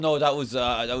No, that was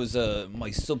my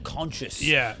subconscious.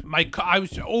 Yeah, I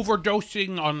was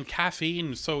overdosing on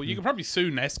caffeine, so you could probably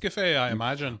sue Nescafe, I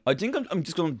imagine. I think I'm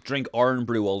just going to drink Iron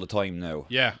Brew all the time now.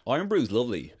 Yeah. Iron Brew's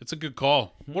lovely. It's a good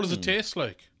call. What does it taste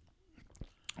like?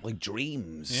 Like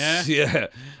dreams. Yeah? Yeah.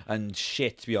 And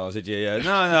shit, to be honest with you. Yeah.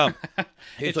 No.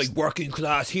 It's like working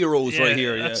class heroes right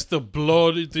here. Yeah. That's the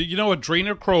blood.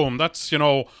 Adrenochrome. That's,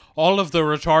 all of the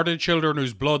retarded children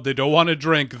whose blood they don't want to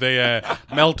drink, they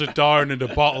melt it down into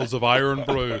bottles of Iron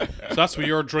Brew. So that's what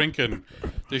you're drinking.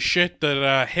 The shit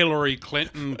that Hillary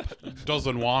Clinton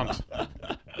doesn't want.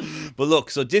 But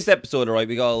look, so this episode, all right,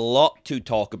 we got a lot to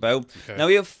talk about. Okay. Now,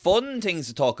 we have fun things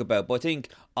to talk about, but I think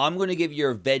I'm going to give you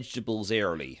your vegetables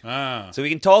early. So we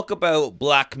can talk about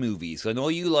black movies. I know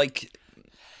you like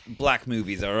black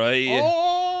movies, all right?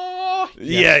 Oh!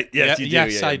 Yes, you do.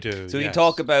 Yes, yeah. I do. So we can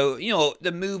talk about,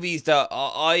 the movies that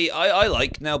I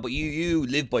like now, but you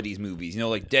live by these movies,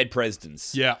 like Dead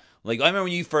Presidents. Yeah. Like, I remember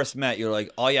when you first met, you're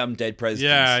like, I am Dead Presidents.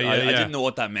 Yeah, I didn't know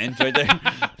what that meant right there.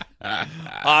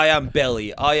 I am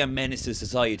Belly. I am Menace to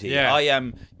Society. Yeah. I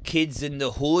am Kids in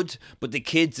the Hood, but the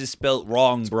kids is spelt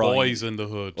wrong, Brian. Boys in the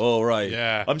Hood. Oh, right.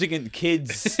 Yeah. I'm thinking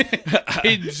kids.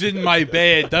 Kids in my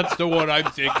bed. That's the one I'm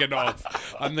thinking of.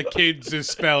 And the kids is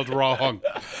spelled wrong.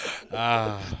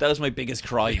 That was my biggest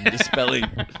crime, the spelling.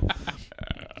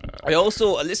 I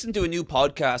listened to a new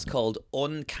podcast called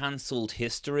Uncancelled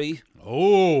History.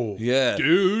 Oh, yeah,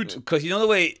 dude. Because you know the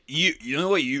way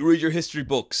you read your history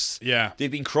books. Yeah, they've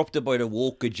been corrupted by the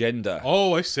woke agenda.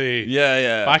 Oh, I see.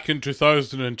 Yeah. Back in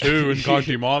 2002 in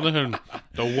County Monaghan,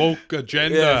 the woke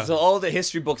agenda. Yeah, so all the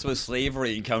history books about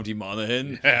slavery in County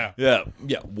Monaghan. Yeah,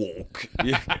 woke.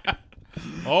 Yeah.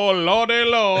 Oh, lordy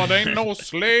lord, ain't no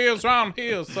slaves around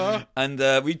here, sir. And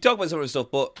we talk about some of the stuff,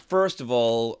 but first of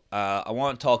all, I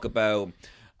want to talk about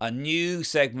a new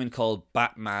segment called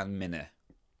Batman Minute.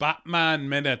 Batman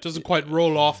Minute. Doesn't quite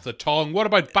roll off the tongue. What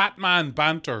about Batman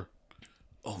Banter?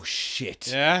 Oh,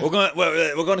 shit. Yeah? We're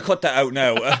gonna cut that out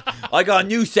now. I got a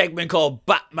new segment called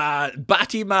Batman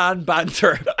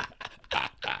Banter.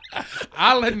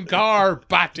 Alan Carr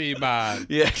Batman.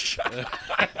 Yeah.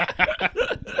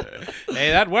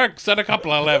 Hey, that works at a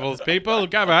couple of levels, people.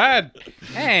 Go ahead.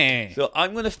 Hey. So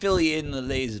I'm going to fill you in the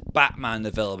latest Batman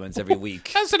developments every week.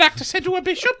 Has an actor said to a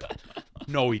bishop?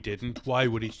 No, he didn't. Why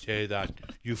would he say that,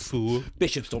 you fool?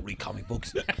 Bishops don't read comic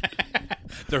books.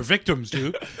 Their victims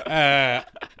do. Sorry.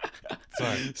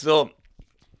 So,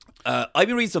 I've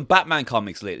been reading some Batman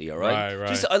comics lately, all right?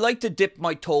 Right. I like to dip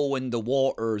my toe in the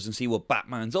waters and see what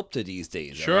Batman's up to these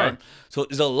days. Sure. Right? So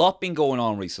there's a lot been going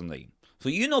on recently. So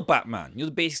you know Batman. You know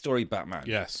the basic story of Batman.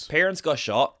 Yes. Parents got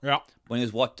shot. Yeah. When he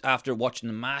was after watching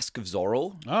The Mask of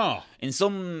Zorro. Oh. In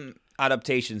some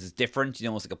adaptations, it's different. It's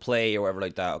like a play or whatever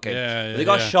like that. Okay. Yeah, They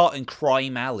got shot in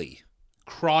Crime Alley.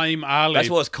 Crime Alley. That's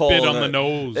what it's called. Bit on the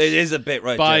nose. It is a bit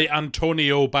right by there.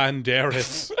 Antonio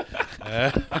Banderas.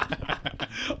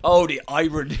 Oh, the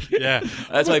irony. Yeah.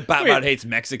 That's why Batman hates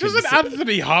Mexicans. Doesn't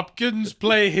Anthony Hopkins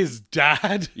play his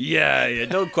dad? Yeah,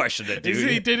 don't question it,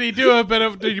 dude. Did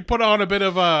he put on a bit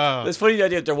of a... It's funny the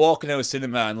idea that they're walking out of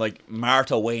cinema and like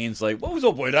Martha Wayne's like, what was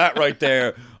up with that right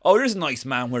there? Oh, there's a nice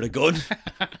man with a gun.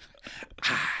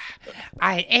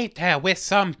 I ate her with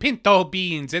some pinto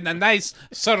beans in a nice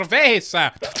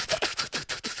cerveza.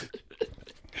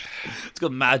 It's got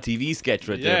a Mad TV sketch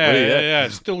right there. Yeah, buddy, yeah.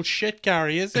 Still shit,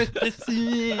 Gary, is it?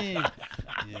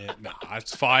 Yeah, no,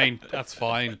 that's fine. That's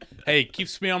fine. Hey,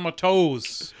 keeps me on my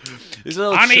toes.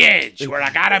 On the edge, where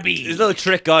I gotta be. There's a little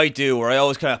trick I do where I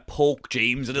always kind of poke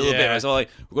James a little bit. Yeah. So we're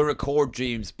going to record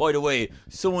James. By the way,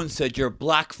 someone said your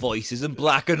black voice isn't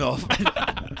black enough.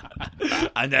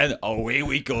 And then away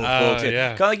we go, folks.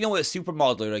 Yeah. Kind of like, with a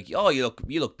supermodel, you're like, oh, you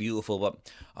look beautiful, but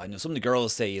I know some of the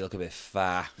girls say you look a bit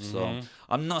fat. So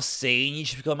I'm not saying you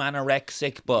should become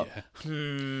anorexic, but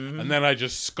And then I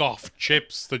just scoff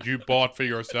chips that you bought for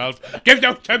yourself. Give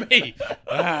them to me.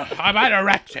 I'm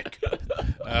anorexic.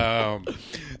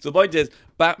 So by this,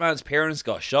 Batman's parents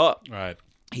got shot. Right.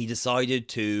 He decided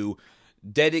to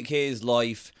dedicate his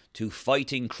life to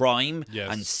fighting crime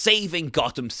and saving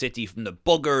Gotham City from the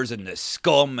buggers and the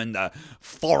scum and the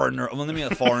foreigner. Well, I mean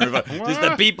the foreigner, but just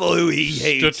the people who he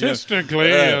hates.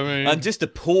 Statistically, I mean, and just the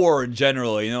poor in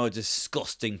general.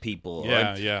 Disgusting people.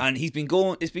 Yeah, right? yeah. And it's been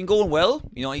going well.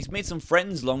 He's made some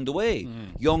friends along the way.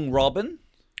 Young Robin.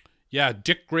 Yeah,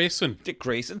 Dick Grayson.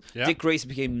 Yeah. Dick Grayson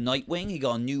became Nightwing. He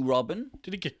got a new Robin.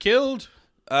 Did he get killed?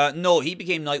 No, he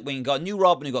became Nightwing. Got a new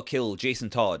Robin who got killed, Jason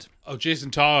Todd. Oh, Jason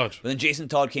Todd. But then Jason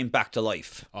Todd came back to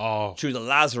life. Oh. Through the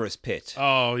Lazarus pit.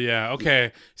 Oh, yeah.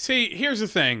 Okay. See, here's the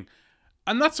thing.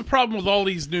 And that's the problem with all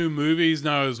these new movies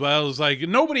now as well. It's like,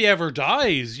 nobody ever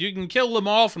dies. You can kill them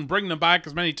off and bring them back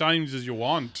as many times as you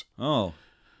want. Oh.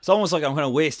 It's almost like I'm kind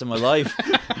of wasting my life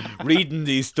reading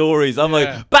these stories. I'm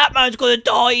like, Batman's going to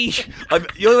die.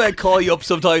 You know when I call you up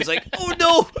sometimes like, oh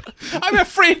no. I'm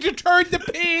afraid to turn the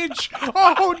page.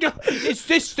 Oh no. Is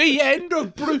this the end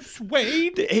of Bruce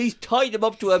Wayne? He's tied him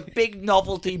up to a big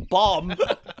novelty bomb.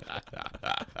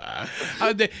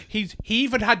 And he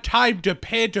even had time to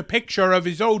paint a picture of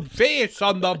his own face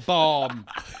on the bomb.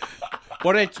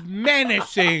 But it's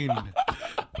menacing.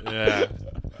 Yeah.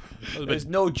 There's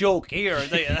no joke here.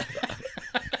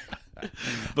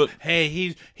 But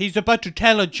hey, he's about to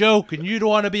tell a joke and you don't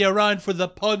want to be around for the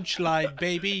punchline,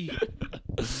 baby.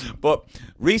 But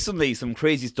recently some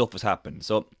crazy stuff has happened.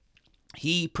 So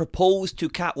he proposed to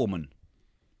Catwoman.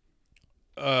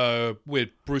 With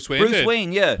Bruce Wayne. Bruce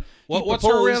Wayne, yeah. What's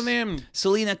her real name?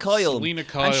 Selena Kyle. Selena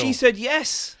Kyle. And she said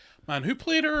yes. Man, who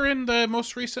played her in the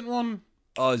most recent one?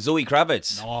 Zoe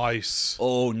Kravitz. Nice.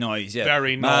 Oh, nice, yeah.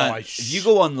 Very nice. If you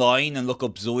go online and look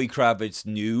up Zoe Kravitz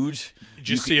nude,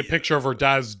 you see a picture of her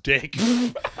dad's dick.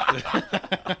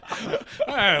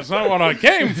 That's not what I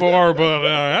came for, but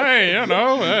hey, you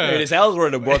know. This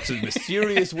algorithm works in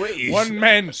mysterious ways. One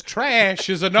man's trash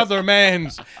is another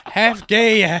man's half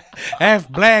gay, half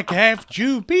black, half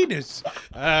Jew penis.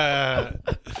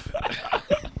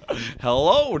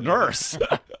 Hello, nurse.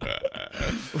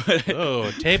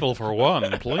 Oh, table for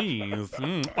one, please.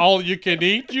 All you can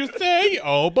eat, you say?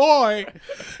 Oh, boy.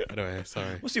 Anyway,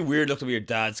 sorry. Must be weird looking at your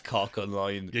dad's cock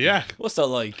online. Yeah. What's that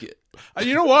like? And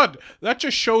you know what? That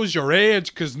just shows your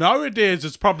age, because nowadays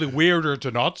it's probably weirder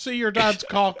to not see your dad's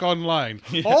cock online.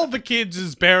 Yeah. All the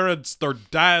kids' parents, their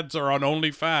dads are on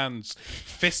OnlyFans,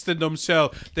 fisting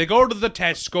themselves. They go to the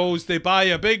Tesco's, they buy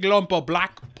a big lump of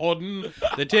black pudding,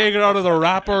 they take it out of the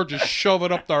wrapper, just shove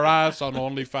it up their ass on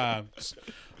OnlyFans.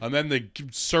 And then they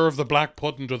serve the black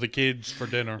pudding to the kids for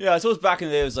dinner. Yeah, I suppose back in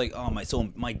the day it was like, oh,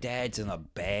 my dad's in a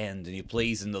band and he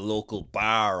plays in the local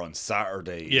bar on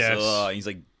Saturdays. Yes. And he's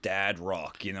like dad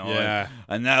rock, you know? Yeah.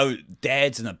 And now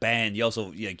dad's in a band. He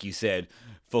also, like you said,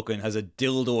 fucking has a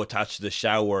dildo attached to the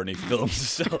shower and he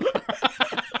films himself.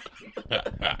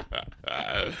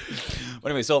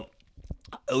 Anyway, so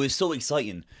it was so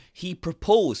exciting. He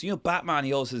proposed. You know, Batman,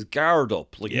 he always has guard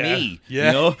up, like me. Yeah.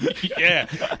 You know? Yeah.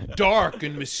 Dark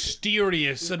and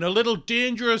mysterious and a little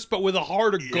dangerous, but with a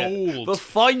heart of gold. But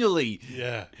finally,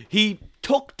 he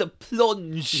took the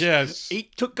plunge. Yes. He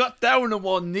got down on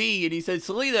one knee and he said,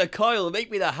 Selena Kyle, make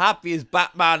me the happiest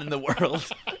Batman in the world.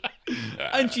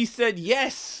 And she said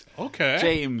yes. Okay.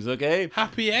 James, okay?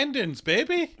 Happy endings,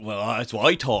 baby. Well, that's what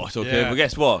I thought, okay? Yeah. But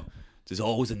guess what? There's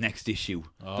always a next issue.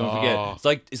 Don't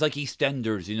forget. It's like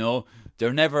EastEnders, you know? They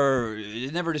never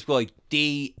just go like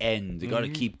the end. They got to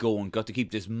keep going. Got to keep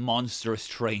this monstrous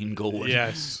train going.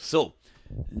 Yes. So,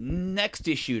 next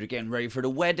issue, they're getting ready for the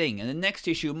wedding, and the next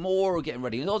issue, more getting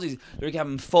ready. And all these, they're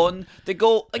having fun. They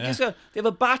go, they have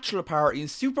a bachelor party,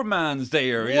 and Superman's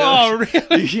there. You know?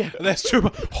 Really? Yeah. That's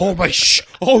Superman.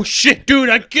 Oh shit, dude,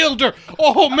 I killed her.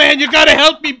 Oh man, you gotta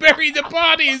help me bury the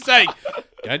body. It's like,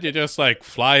 can't you just like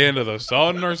fly into the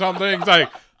sun or something? It's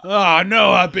like, oh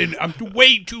no, I'm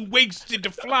way too wasted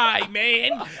to fly,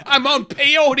 man. I'm on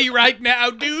peyote right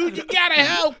now, dude. You gotta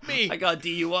help me. I got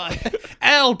DUI.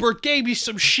 Albert gave me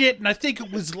some shit and I think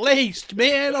it was laced,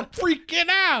 man. I'm freaking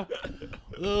out.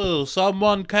 Oh,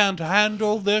 someone can't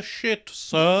handle this shit,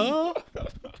 sir.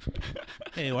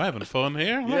 Hey, we're having fun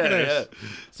here. Look at this. Yeah.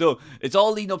 So it's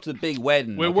all leading up to the big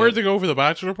wedding. Wait, where'd they go for the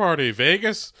bachelor party?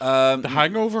 Vegas? The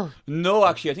Hangover? No,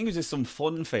 actually, I think it was just some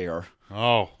fun fair.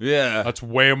 Oh. Yeah. That's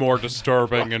way more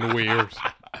disturbing and weird.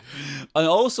 And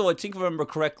also, I think if I remember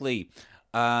correctly,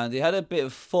 they had a bit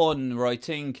of fun where I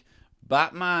think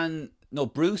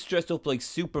Bruce dressed up like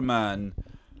Superman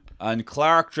and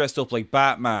Clark dressed up like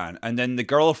Batman, and then the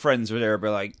girlfriends were there, be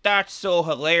like, "That's so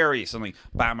hilarious!" And like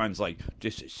Batman's like,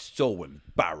 "This is so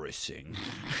embarrassing."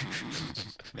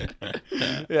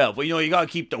 Yeah, but you know you gotta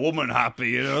keep the woman happy,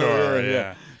 you know. Sure,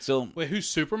 yeah. So wait, who's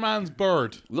Superman's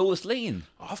bird? Lois Lane.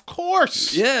 Of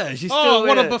course. Yeah, she's still.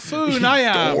 What a buffoon I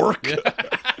am. Dork.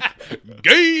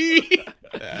 Gay.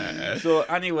 So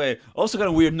anyway, also kind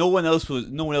of weird. No one else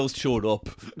showed up.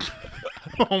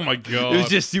 Oh my god! It was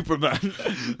just Superman,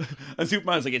 and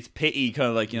Superman's like it's pity, kind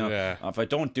of like, you know, if I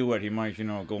don't do it, he might, you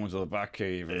know, go into the back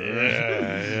cave.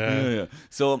 Yeah.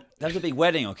 So that's a big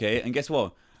wedding, okay? And guess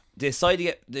what? They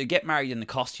decide to get married in the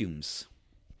costumes,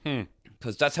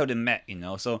 because that's how they met, you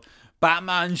know. So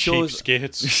Batman shows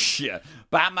cheapskates. Yeah,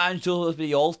 Batman shows up at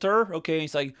the altar. Okay,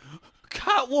 he's like,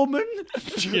 Catwoman.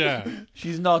 Yeah.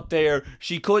 She's not there.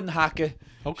 She couldn't hack it.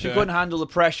 Okay. She couldn't handle the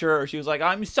pressure. She was like,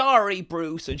 I'm sorry,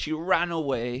 Bruce. And she ran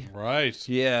away. Right.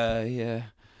 Yeah.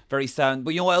 Very sad.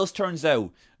 But you know what else turns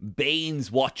out?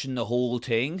 Bane's watching the whole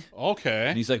thing. Okay.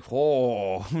 And he's like,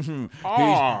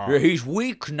 he's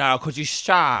weak now because he's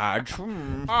sad.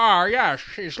 Yes,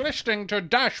 he's listening to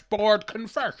Dashboard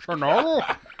Confessional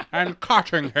and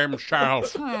cutting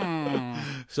himself.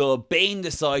 So Bane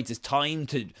decides it's time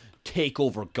to take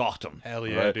over Gotham. Hell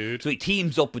yeah, dude. So he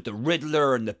teams up with the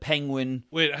Riddler and the Penguin.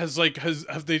 Wait, have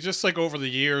they just like over the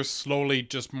years slowly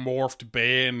just morphed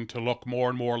Bane to look more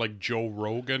and more like Joe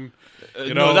Rogan?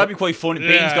 No, that'd be quite funny.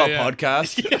 Bane's got a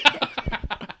podcast.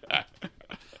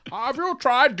 Have you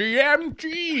tried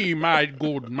DMG, my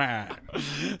good man?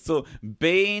 So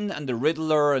Bane and the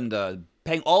Riddler and the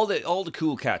all the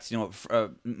cool cats,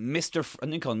 Mr. I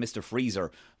didn't call him Mr.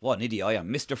 Freezer. What an idiot I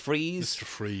am. Mr. Freeze. Mr.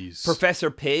 Freeze.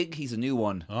 Professor Pig, he's a new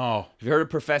one. Oh. Have you heard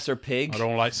of Professor Pig? I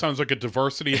don't like, sounds like a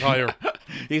diversity hire.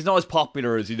 He's not as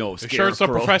popular as, Sure it's the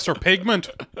Professor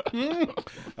Pigment?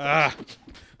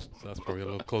 That's probably a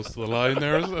little close to the line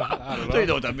there, isn't it? I don't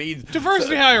know what that means.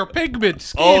 Diversity hire, pigment,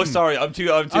 skin. Oh, sorry, I'm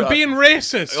being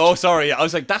racist. Oh, sorry, I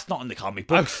was like, that's not in the comic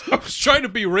books. I was trying to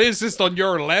be racist on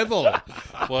your level.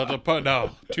 But no,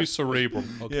 too cerebral.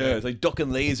 Okay. Yeah, it's like ducking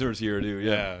lasers here, dude.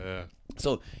 Yeah.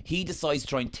 So he decides to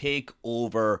try and take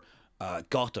over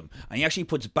Gotham. And he actually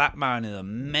puts Batman in a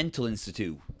mental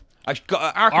institute.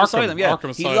 Arkham Asylum, yeah.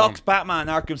 Arkham He locks Batman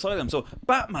in Arkham Asylum. So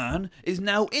Batman is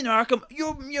now in Arkham.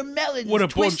 Your melon What a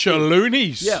twisted. bunch of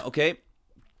loonies. Yeah, okay.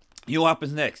 You know what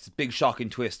happens next? Big shocking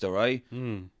twist, all right?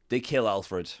 They kill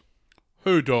Alfred.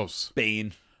 Who does?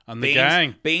 Bane. And the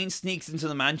gang. Bane sneaks into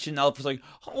the mansion. Alfred's like,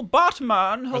 oh,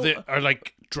 Batman. Are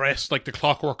like dressed like the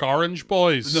Clockwork Orange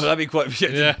boys? No, that'd be quite...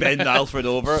 Yeah. Bend Alfred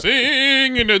over.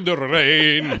 Singing in the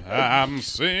rain. I'm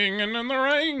singing in the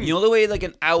rain. You know the way like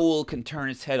an owl can turn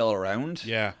its head all around?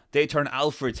 Yeah. They turn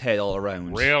Alfred's head all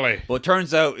around. Really? But it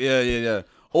turns out, yeah.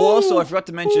 Oh, also, I forgot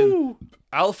to mention...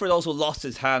 Alfred also lost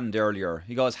his hand earlier.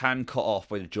 He got his hand cut off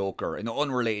by the Joker in an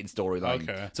unrelated storyline.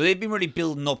 Okay. So they've been really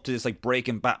building up to this, like,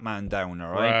 breaking Batman down,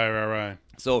 all right? Right.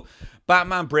 So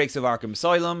Batman breaks out of Arkham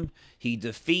Asylum. He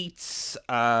defeats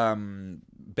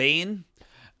Bane.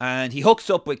 And he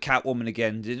hooks up with Catwoman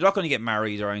again. They're not going to get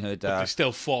married or anything like that. But they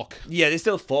still fuck. Yeah, they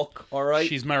still fuck, all right?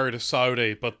 She's married a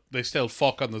Saudi, but they still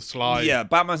fuck on the slide. Yeah,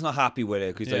 Batman's not happy with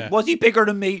it. He's like, was he bigger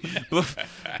than me?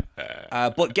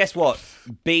 But guess what?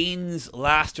 Bane's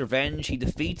last revenge. He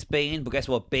defeats Bane, but guess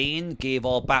what? Bane gave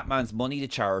all Batman's money to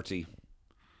charity.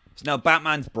 So now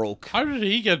Batman's broke. How did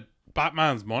he get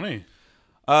Batman's money?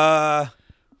 I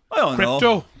don't know.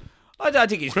 Crypto? I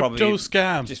think he's Crypto probably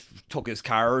scam. just took his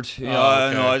card. Okay.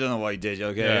 I don't know why he did.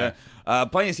 Okay. Yeah.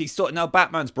 Point is, now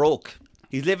Batman's broke.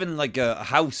 He's living in like a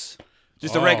house,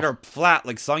 just a regular flat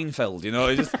like Seinfeld.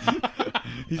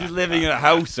 He's just living in a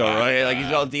house, all right. Like he's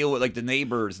got to deal with like the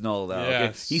neighbors and all that.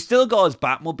 Yes. Okay? He's still got his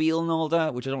Batmobile and all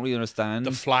that, which I don't really understand.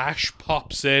 The Flash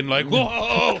pops in like,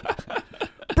 whoa,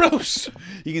 Bruce.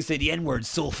 You can say the N-word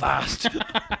so fast.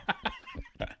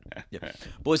 Yeah.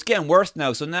 But it's getting worse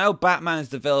now. So now Batman's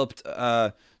developed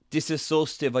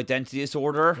dissociative identity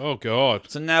disorder. Oh, God.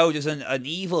 So now there's an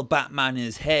evil Batman in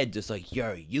his head just like,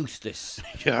 you're useless.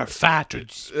 You're fat and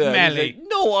smelly. Like,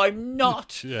 no, I'm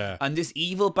not. Yeah. And this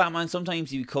evil Batman,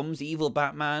 sometimes he becomes evil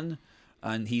Batman.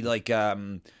 And he like,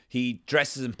 he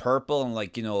dresses in purple and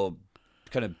like,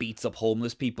 kind of beats up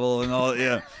homeless people and all.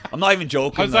 Yeah. I'm not even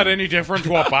joking. How's that any different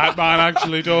to what Batman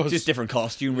actually does? Just different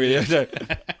costume, really.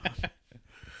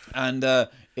 And so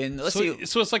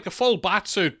it's like a full bat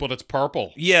suit, but it's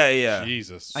purple. Yeah.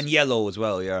 Jesus. And yellow as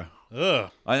well, yeah. Ugh.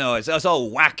 I know, it's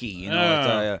all wacky,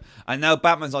 And now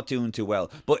Batman's not doing too well.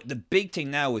 But the big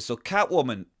thing now is, so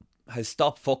Catwoman has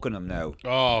stopped fucking him now.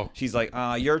 Oh. She's like,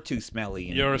 you're too smelly.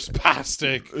 You're a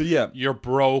spastic. Yeah. You're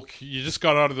broke. You just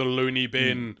got out of the loony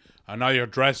bin, and now you're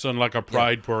dressing like a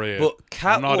pride parade. But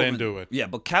I'm not into it. Yeah,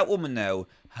 but Catwoman now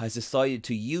has decided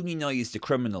to unionize the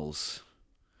criminals.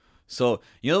 So,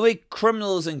 the way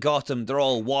criminals in Gotham, they're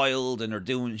all wild and they're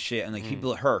doing shit and like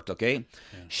people are hurt, okay?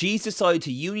 Yeah. She's decided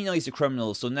to unionize the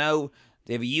criminals, so now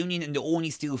they have a union and they only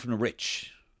steal from the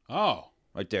rich. Oh.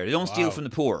 Right there. They don't steal from the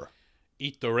poor.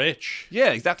 Eat the rich. Yeah,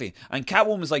 exactly. And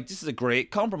Catwoman's like, this is a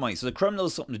great compromise. So the criminal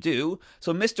has something to do.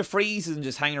 So Mr. Freeze isn't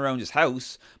just hanging around his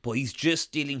house, but he's just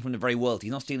stealing from the very wealthy.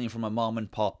 He's not stealing from a mom and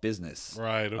pop business.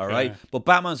 Right, okay. All right? But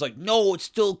Batman's like, no, it's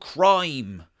still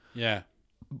crime. Yeah.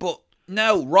 But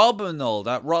now Robin and all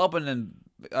that, Robin and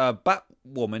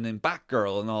Batwoman and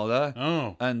Batgirl and all that.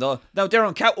 Oh. And now they're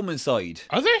on Catwoman's side.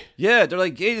 Are they? Yeah, they're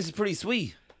like, hey, this is pretty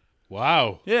sweet.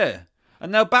 Wow. Yeah.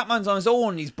 And now Batman's on his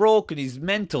own. He's broken. He's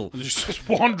mental. Just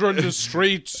wandering the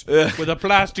streets with a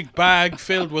plastic bag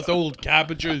filled with old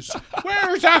cabbages.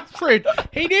 Where's Alfred?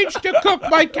 He needs to cook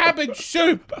my cabbage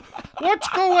soup. What's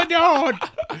going on?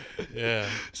 Yeah.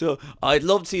 So I'd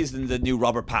love to see this in the new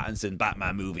Robert Pattinson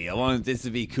Batman movie. I want this to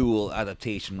be a cool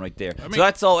adaptation right there. So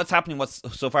that's all that's happening.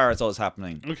 So far, that's all that's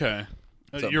happening. Okay.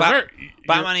 So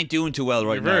Batman ain't doing too well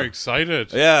right now. You're very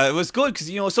excited. Yeah, it was good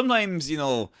because, sometimes, if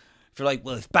you're like,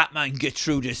 well, if Batman gets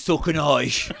through this, so can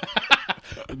I.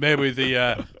 Maybe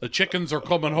the chickens are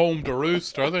coming home to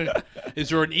roost, are they? Is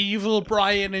there an evil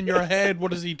Brian in your head?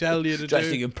 What does he tell you to do?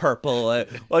 Dressing in purple.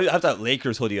 Well, you have that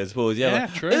Lakers hoodie, I suppose. Yeah,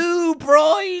 true. Ooh,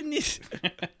 Brian!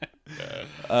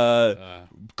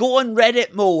 Go on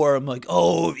Reddit more. I'm like,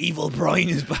 oh, evil Brian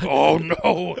is back. Oh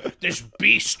no, this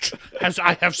beast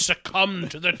I have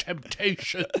succumbed to the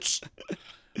temptations.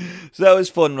 So that was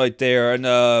fun right there.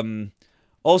 And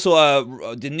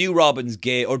also, the new Robin's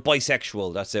gay or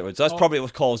bisexual. That's it. So that's probably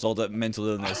what caused all the mental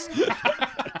illness.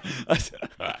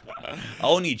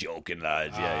 Only joking,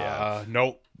 lads. Yeah.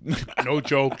 No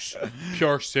jokes.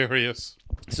 Pure serious.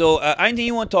 So, anything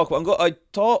you want to talk about? I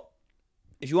thought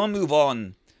if you want to move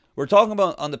on, we're talking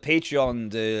about on the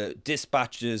Patreon the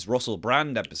Dispatches Russell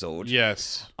Brand episode.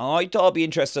 Yes. And I thought it'd be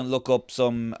interesting to look up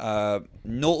some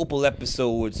notable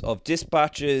episodes of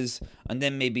Dispatches and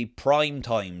then maybe Prime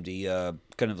Time, the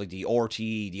kind of like the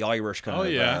RTE, the Irish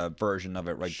kind of version of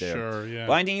it right there. Sure, yeah.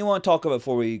 But anything you want to talk about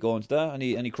before we go into that?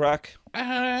 Any crack?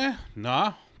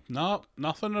 Nah,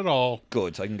 nothing at all.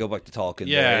 Good, so I can go back to talking.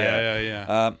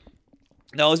 Yeah.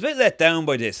 No, I was a bit let down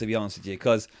by this, to be honest with you,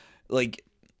 because like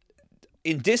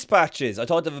in Dispatches, I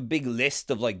thought they have a big list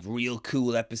of like real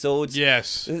cool episodes.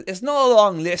 Yes. It's not a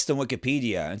long list on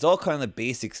Wikipedia. It's all kind of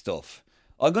basic stuff.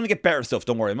 I'm going to get better stuff,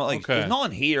 don't worry. I'm not like, there's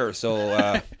nothing here,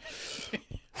 so...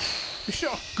 It's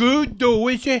not good though,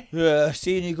 is it? Yeah,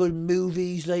 seen any good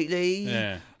movies lately?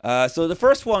 Yeah. So the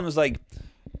first one was like,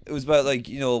 it was about like,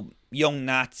 young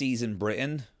Nazis in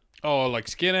Britain. Oh, like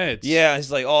skinheads. Yeah,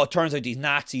 it's like, it turns out these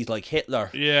Nazis like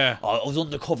Hitler. Yeah. I was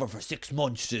undercover for 6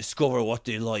 months to discover what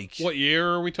they like. What year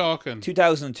are we talking?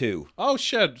 2002. Oh,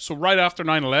 shit. So right after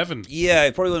 9/11.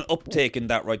 Yeah, probably an uptake in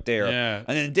that right there. Yeah.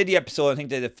 And then did the episode, I think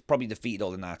they probably defeated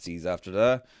all the Nazis after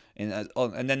that.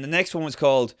 And then the next one was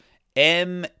called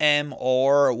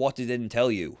MMR, What They Didn't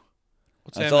Tell You.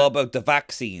 It's all about the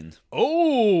vaccine.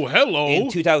 Oh, hello. In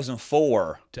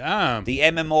 2004. Damn. The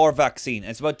MMR vaccine.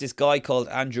 It's about this guy called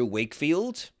Andrew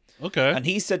Wakefield. Okay. And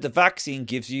he said the vaccine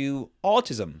gives you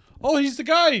autism. Oh, he's the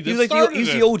guy that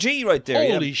he's the OG right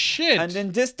there. Holy shit. And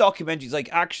then this documentary is like,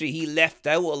 actually, he left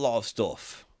out a lot of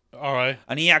stuff. All right.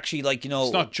 And he actually, like,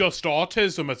 It's not just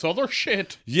autism, it's other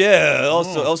shit. Yeah,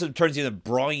 also turns you into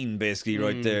Brian, basically,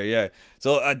 right there, yeah.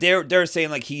 So they're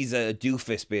saying, like, he's a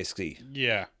doofus, basically.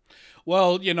 Yeah.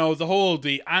 Well,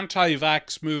 the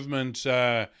anti-vax movement,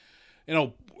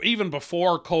 even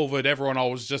before COVID, everyone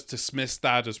always just dismissed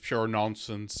that as pure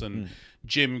nonsense. And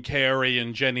Jim Carrey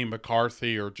and Jenny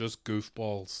McCarthy are just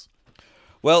goofballs.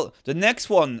 Well, the next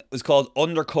one was called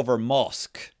Undercover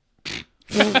Mosque.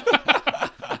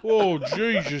 Oh,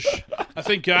 Jesus. I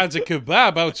think you adds a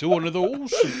kebab out to one of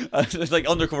those. It's like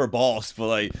Undercover Boss, but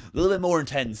like a little bit more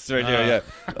intense right there,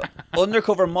 yeah.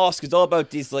 Undercover Mosque is all about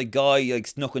this like guy like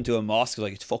snuck into a mosque.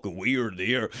 Like, it's fucking weird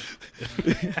here.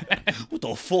 What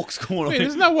the fuck's going on? Wait,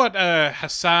 isn't that what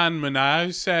Hassan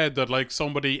Minhaj said, that like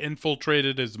somebody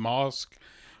infiltrated his mosque?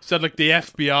 Said like the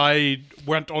FBI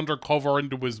went undercover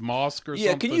into his mosque or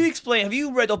something. Yeah, can you explain? Have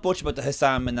you read up much about the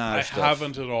Hassan Minhaj stuff? I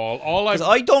haven't at all.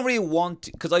 I don't really want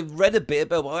to, because I've read a bit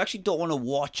about it, but I actually don't want to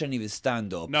watch any of his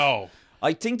stand-up. No.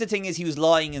 I think the thing is he was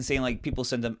lying and saying like people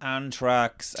send him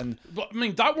anthrax and... But, I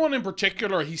mean, that one in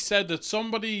particular, he said that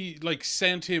somebody like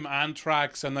sent him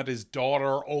anthrax and that his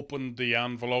daughter opened the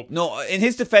envelope. No, in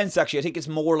his defense, actually, I think it's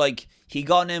more like he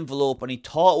got an envelope and he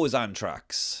thought it was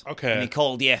anthrax. Okay. And he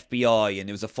called the FBI and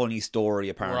it was a funny story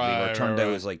apparently, where it turned out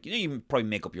it was like, you probably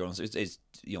make up your own, it's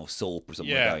soap or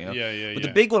something like that, Yeah. But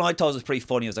the big one I thought was pretty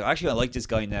funny. I was like, actually, I like this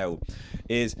guy now.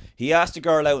 Is he asked a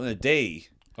girl out on a day.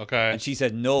 Okay. And she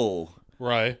said no.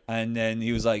 Right. And then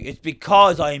he was like, it's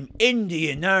because I'm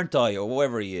Indian, aren't I? Or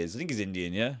whatever he is. I think he's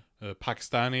Indian, yeah?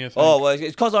 Pakistani, I think. Oh, well,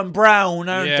 it's because I'm brown,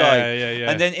 aren't I?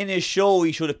 Yeah. And then in his show,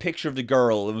 he showed a picture of the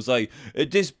girl and was like,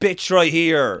 this bitch right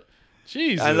here.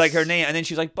 Jesus. And like her name. And then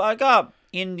she's like, but I got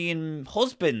Indian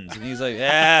husbands. And he's like,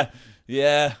 yeah.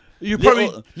 You're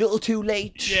probably little too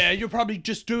late. Yeah, you're probably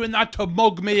just doing that to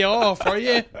mug me off, are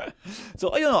you?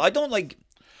 So, I don't know. I don't like...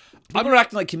 People are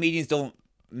acting like comedians don't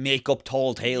make up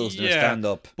tall tales in their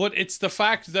stand-up. But it's the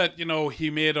fact that, he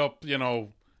made up,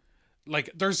 like,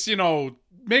 there's,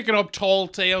 making up tall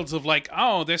tales of like,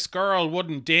 oh, this girl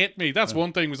wouldn't date me. That's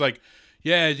one thing. Was like,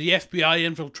 yeah, the FBI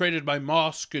infiltrated my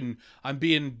mosque and I'm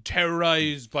being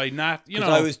terrorized by you know.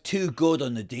 I was too good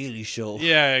on the Daily Show.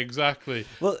 Yeah, exactly.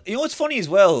 Well, you know what's funny as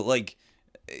well, like,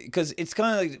 because it's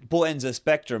kind of like both ends of the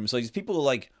spectrum. So there's people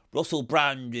like Russell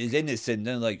Brand is innocent,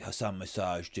 and like Hassan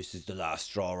Massage, this is the last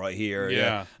straw right here.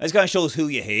 Yeah. It kind of shows who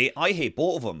you hate. I hate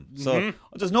both of them, so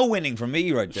there's no winning for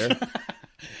me right there.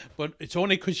 But it's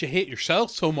only because you hate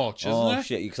yourself so much, isn't it? Oh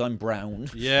shit, because I'm brown.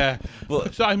 Yeah,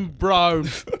 but I'm brown.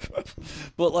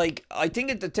 But like, I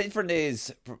think the different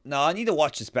is now. I need to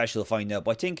watch the special to find out.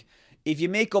 But I think if you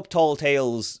make up tall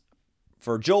tales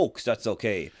for jokes, that's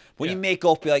okay. When you make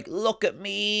up, be like, look at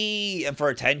me, and for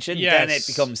attention, then it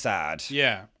becomes sad.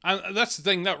 Yeah, and that's the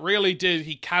thing that really did.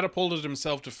 He catapulted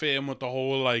himself to fame with the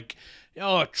whole like,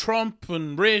 oh, Trump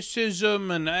and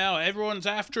racism and everyone's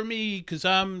after me because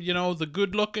I'm, the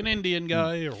good-looking Indian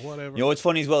guy or whatever. You know what's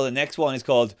funny as well? The next one is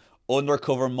called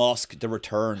Undercover Mosque: The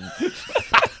Return.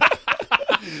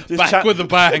 Back with a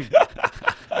bang.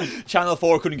 Channel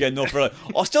 4 couldn't get enough for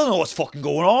I still don't know what's fucking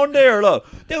going on there. Look,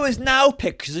 there was now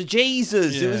pictures of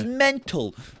Jesus. Yeah. It was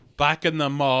mental. Back in the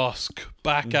mosque.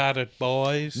 Back at it,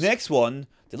 boys. Next one,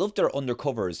 they love their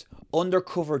undercovers.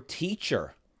 Undercover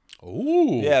teacher.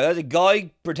 Ooh. Yeah, there's a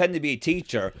guy pretending to be a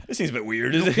teacher. This seems a bit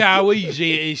weird, isn't it? Look how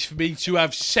easy it is for me to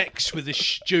have sex with the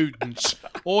students.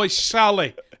 Oi,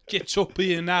 Sally, get up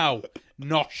here now.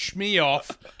 Nosh me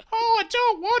off. Oh, I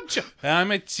don't want to.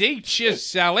 I'm a teacher,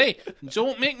 Sally.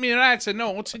 Don't make me write a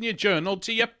note in your journal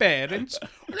to your parents.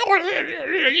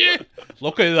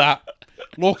 Look at that.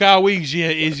 Look how easy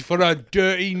it is for a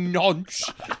dirty nonce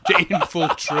to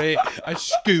infiltrate a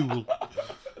school.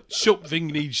 Something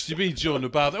needs to be done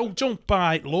about it. Oh, don't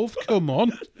bite, love. Come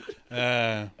on.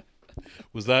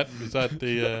 Was that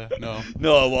the no?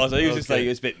 No, it wasn't. I think it was just like it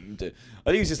was a bit. I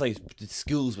think it was just like the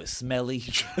schools were smelly.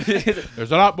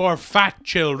 There's a lot more fat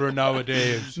children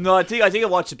nowadays. No, I think I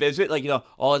watched a bit. It was a bit like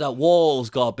that wall's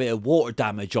got a bit of water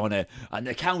damage on it, and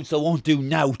the council won't do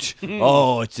nout.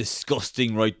 Oh, it's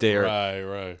disgusting right there.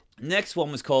 Right. Next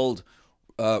one was called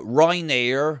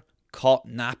Ryanair caught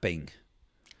napping.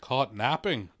 Caught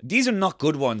napping. These are not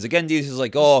good ones. Again, these is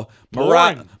like,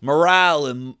 morale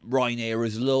in Ryanair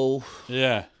is low.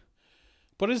 Yeah.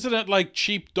 But isn't it like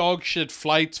cheap dog shit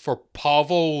flights for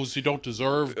pavos who don't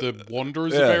deserve the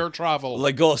wonders of air travel?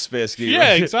 Like us, basically.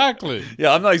 Yeah, right? Exactly.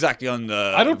 Yeah, I'm not exactly on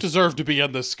the... I don't deserve to be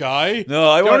in the sky.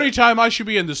 No, the only time I should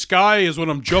be in the sky is when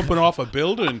I'm jumping off a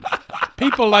building.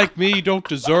 People like me don't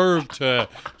deserve to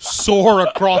soar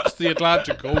across the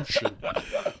Atlantic Ocean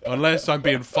unless I'm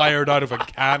being fired out of a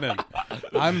cannon.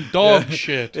 I'm dog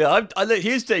shit. Yeah,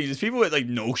 here's the thing. There's people with like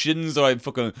notions or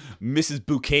fucking Mrs.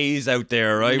 Bouquets out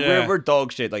there, right? Yeah. We're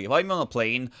dog shit. Like if I'm on a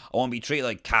plane, I want to be treated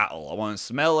like cattle. I want to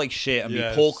smell like shit and be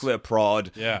poked with a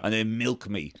prod and then milk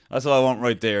me. That's what I want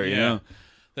right there, you know?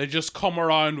 They just come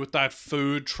around with that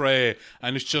food tray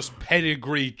and it's just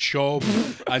pedigree chub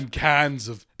and cans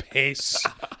of piss.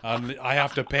 And I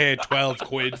have to pay 12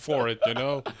 quid for it, you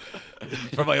know?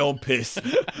 For my own piss.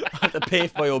 I have to pay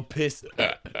for my own piss.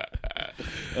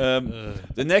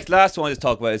 The last one I just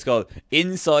talk about is called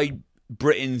Inside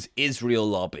Britain's Israel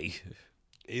Lobby.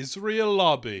 Israel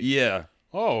Lobby? Yeah.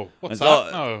 Oh, what's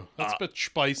that? No, that's a bit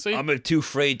spicy. I'm too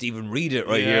afraid to even read it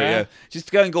right here. Yeah. Just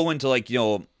to kind of go into like,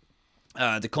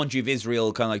 the country of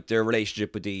Israel, kind of like their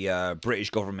relationship with the British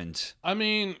government. I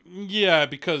mean, yeah,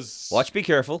 because... Watch, be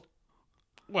careful.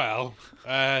 Well,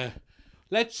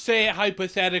 let's say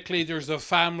hypothetically there's a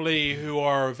family who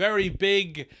are very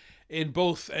big in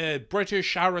both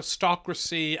British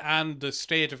aristocracy and the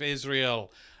state of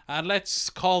Israel. And let's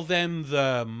call them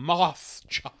the Moth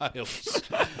Childs.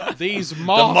 These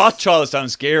moth... The Moth Childs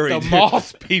sounds scary. The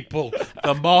Moth people.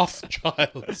 The Moth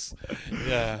Childs.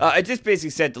 Yeah. I just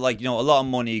basically said that, like, a lot of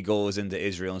money goes into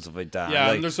Israel and stuff like that. Yeah,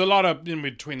 like, and there's a lot of in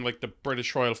between, like, the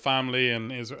British royal family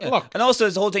and Israel. Look. And also,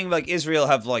 there's the whole thing, like, Israel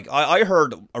have, like... I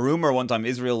heard a rumor one time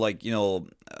Israel, like,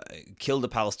 killed a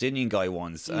Palestinian guy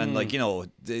once. And, like,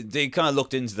 they kind of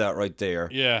looked into that right there.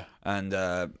 Yeah.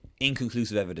 And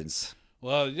inconclusive evidence.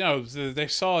 Well, they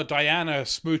saw Diana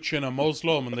smooching a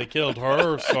Muslim and they killed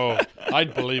her, so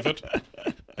I'd believe it.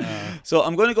 So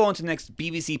I'm going to go on to next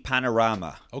BBC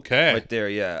Panorama. Okay. Right there,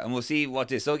 yeah. And we'll see what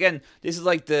this... So again, this is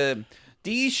like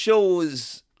these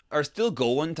shows are still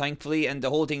going, thankfully, and the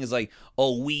whole thing is like,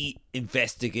 oh, we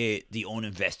investigate the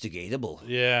uninvestigatable.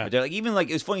 Yeah. They're like, even like,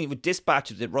 it was funny with Dispatch,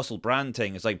 the Russell Brand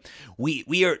thing. It's like,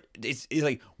 it's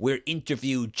like, we're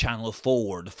interviewed Channel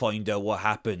 4 to find out what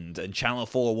happened, and Channel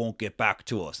 4 won't get back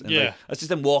to us. And like, that's just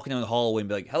them walking down the hallway and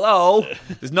be like, hello?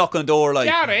 Just knock on the door like,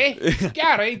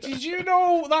 Gary, did you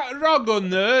know that rug on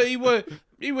there?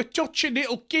 He were touching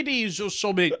little kiddies or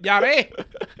something, Gary.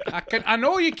 I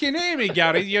know you can hear me,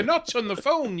 Gary. You're not on the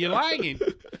phone. You're lying.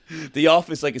 The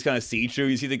office, like, is kind of see-through.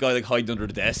 You see the guy, like, hiding under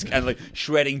the desk and, like,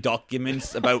 shredding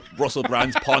documents about Russell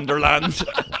Brand's Ponderland.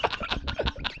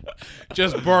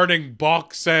 Just burning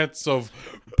box sets of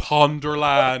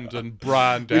Ponderland and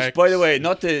Brand X. Which, by the way,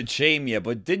 not to shame you,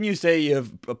 but didn't you say you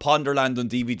have a Ponderland on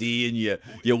DVD and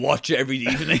you watch it every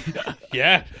evening?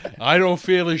 Yeah, I don't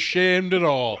feel ashamed at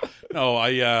all. No,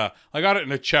 I got it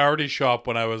in a charity shop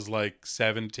when I was like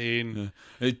 17.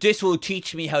 This will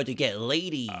teach me how to get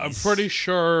ladies. I'm pretty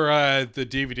sure the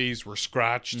DVDs were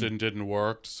scratched and didn't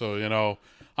work, so, you know,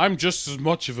 I'm just as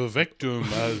much of a victim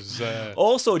as...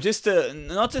 Also, just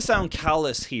not to sound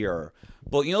callous here,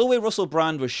 but you know the way Russell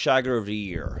Brand was Shagger of the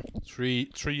Year? 3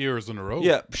 years in a row.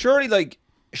 Yeah, surely, like,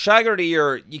 Shagger of the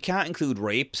Year, you can't include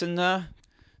rapes in that.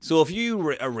 So if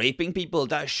you are raping people,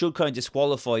 that should kind of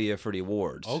disqualify you for the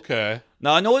awards. Okay.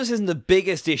 Now, I know this isn't the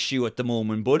biggest issue at the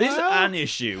moment, but it's an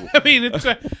issue. I mean,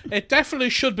 it definitely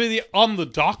should be on the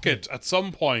docket at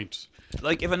some point.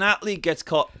 Like, if an athlete gets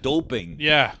caught doping...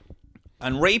 Yeah.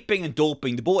 And raping and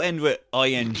doping, they both end with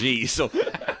ing, so...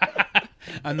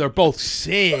 And they're both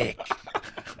sick.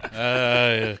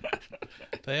 They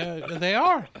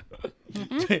are.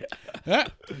 Mm-hmm. Yeah.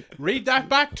 Read that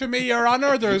back to me, Your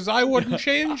Honor. I wouldn't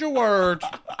change a word.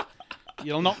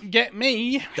 You'll not get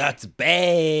me. That's bad.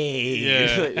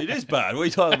 Yeah. It is bad. What are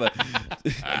you talking about?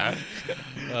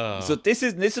 So this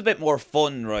is a bit more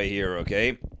fun right here,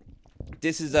 okay?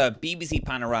 This is a BBC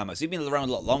Panorama. So you've been around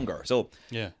a lot longer. So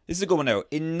yeah, this is a good one now.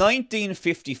 In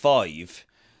 1955,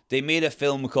 they made a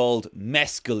film called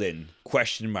Mescaline, ?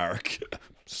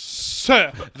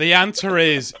 So the answer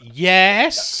is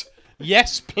yes.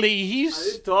 Yes, please. I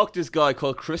just talked to this guy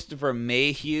called Christopher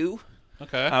Mayhew.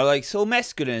 Okay. And I'm like, so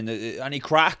mescaline, any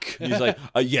crack? And he's like,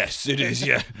 yes, it is,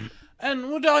 yeah.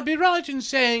 And would I be right in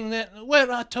saying that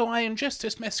were I to ingest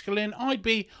this mescaline, I'd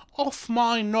be off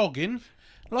my noggin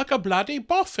like a bloody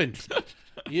boffin?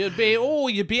 You'd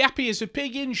be happy as a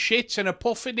pig in shit and a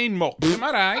puffin in muck. Am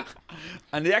I right?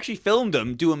 And they actually filmed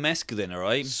them doing mescaline,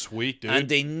 alright? Sweet, dude. And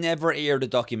they never aired a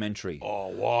documentary. Oh,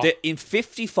 what? In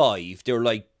 55, they were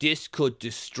like, this could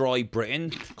destroy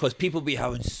Britain because people be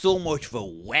having so much of a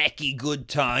wacky good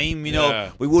time, you know?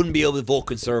 Yeah. We wouldn't be able to vote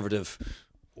Conservative.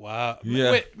 Wow.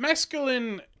 Yeah. Wait,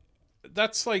 mescaline,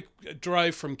 that's like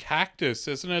derived from cactus,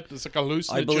 isn't it? It's like a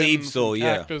hallucinogen. I believe so,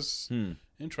 yeah. Cactus.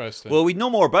 Interesting. Well, we know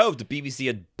more about it. The BBC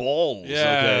had balls. Yeah,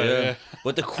 okay, yeah.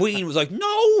 But the Queen was like,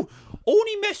 no,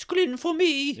 only mescaline for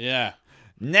me. Yeah.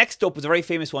 Next up was a very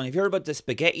famous one. Have you heard about the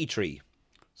spaghetti tree?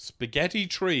 Spaghetti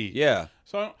tree? Yeah.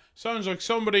 So, sounds like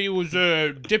somebody was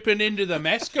dipping into the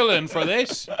mescaline for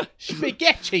this.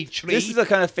 Spaghetti tree. This is a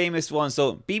kind of famous one.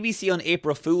 So BBC on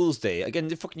April Fool's Day. Again,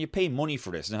 you pay money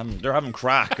for this. And they're having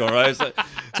crack, all right? So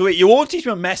wait, you won't teach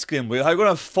me mescaline. We're going to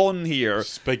have fun here.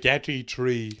 Spaghetti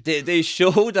tree. They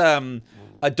showed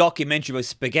a documentary about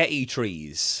spaghetti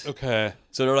trees. Okay.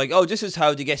 So they're like, oh, this is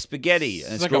how to get spaghetti.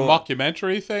 And it's like a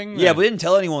mockumentary thing? Yeah, but they didn't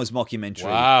tell anyone it was mockumentary.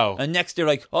 Wow. And next they're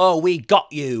like, oh, we got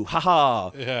you.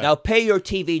 Haha. Yeah. Now pay your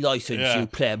TV license, you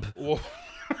pleb.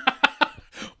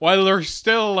 While there's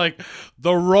still, like,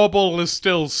 the rubble is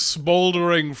still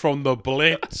smouldering from the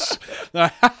Blitz.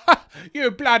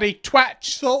 You bloody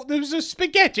twats thought there was a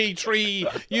spaghetti tree,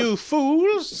 you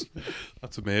fools.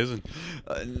 That's amazing.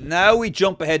 Now we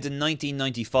jump ahead to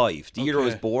 1995, the year I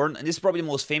was born. And this is probably the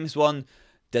most famous one,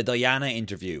 the Diana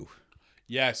interview.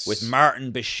 Yes. With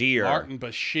Martin Bashir. Martin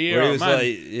Bashir. Where he was man,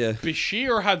 like, yeah.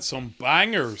 Bashir had some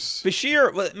bangers.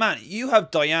 Bashir, well, man, you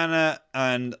have Diana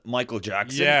and Michael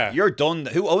Jackson. Yeah. You're done.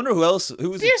 I wonder who else.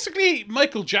 Who was basically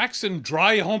Michael Jackson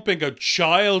dry humping a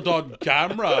child on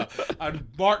camera. And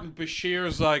Martin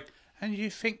Bashir's like, and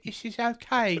you think this is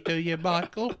okay, do you,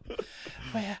 Michael?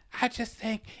 Well, I just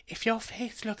think if your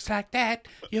face looks like that,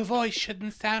 your voice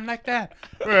shouldn't sound like that.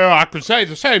 Well, I could say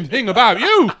the same thing about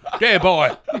you, dear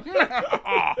boy.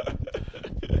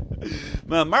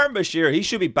 Man, Martin Bashir, he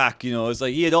should be back, you know. It's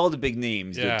like he had all the big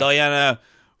names. Yeah. Diana,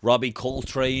 Robbie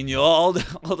Coltrane, you know, all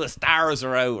the stars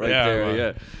are out there.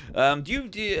 Man.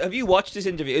 Yeah. Have you watched this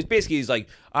interview? It's basically, he's like,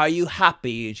 are you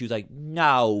happy? And she was like,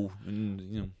 no. And,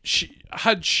 you know,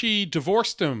 Had she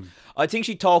divorced him? I think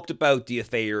she talked about the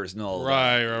affairs and all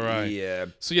Right. that. Yeah.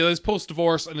 So yeah, there's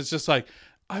post-divorce, and it's just like,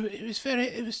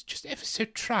 it was just ever so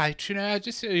trite, It had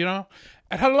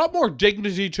a lot more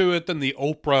dignity to it than the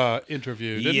Oprah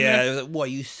interview, didn't it? It was like, why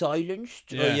you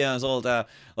silenced? Yeah. It was all that.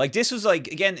 Like, this was like,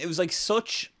 again, it was like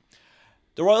such...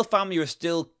 The royal family were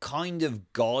still kind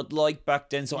of godlike back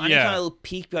then, so any kind of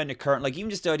peek behind the curtain, like, even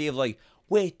just the idea of, like,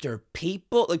 wait, they're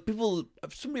people? Like,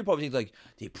 somebody probably think, like,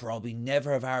 they probably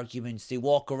never have arguments, they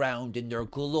walk around in their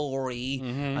glory,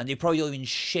 and they probably don't even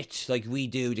shit like we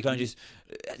do. They kind of just...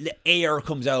 the air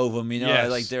comes out of them,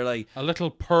 like, they're like... A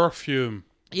little perfume.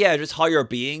 Yeah, just higher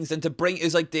beings, and to bring...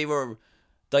 It's like they were...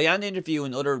 Diane interview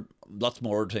and lots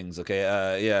more things,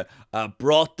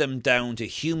 brought them down to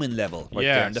human level right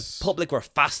there. And the public were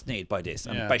fascinated by this.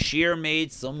 And Bashir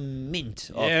made some mint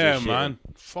off this shit. Man.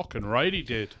 Fucking right he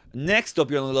did. Next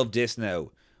up, you're going to love this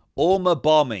now. Oma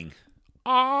bombing.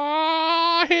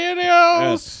 Here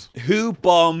it is. Who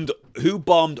bombed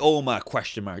Oma?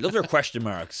 Question mark. Love their question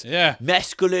marks. Yeah.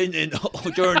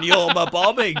 Mescaline during the Oma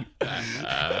bombing.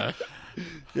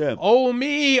 Yeah. Oh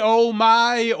me, oh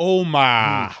my, oh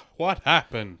ma. What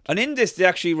happened? And in this, they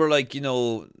actually were like, they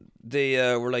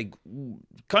were like,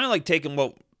 kind of like taking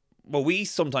what we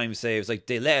sometimes say. It's like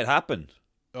they let it happen.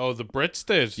 Oh, the Brits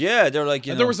did. Yeah, they're like,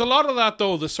 there was a lot of that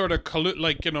though. The sort of there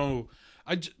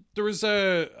was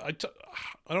I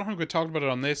don't think we talked about it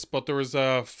on this, but there was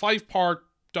a 5-part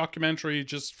documentary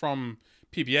just from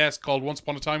PBS called Once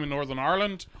Upon a Time in Northern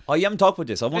Ireland. Oh, you haven't talked about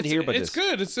this. I want to hear about this. It's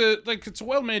good. It's a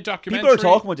well-made documentary. People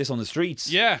are talking about this on the streets.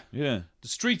 Yeah. Yeah. The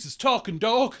streets is talking,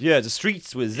 dog. Yeah, the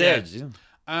streets with Z. Yeah.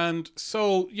 And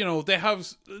so, they have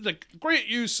like great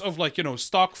use of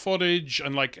stock footage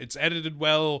and like it's edited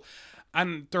well.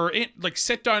 And they're in like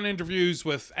sit-down interviews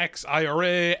with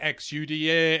ex-IRA,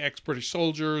 ex-UDA, ex-British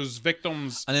soldiers,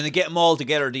 victims. And then they get them all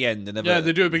together at the end. And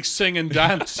they do a big sing and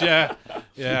dance. Yeah.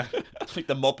 Like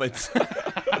the Muppets.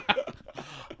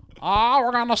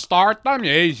 We're going to start the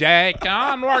music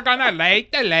and we're going to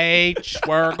light the lights.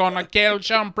 We're going to kill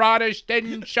some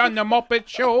Protestants on the Muppet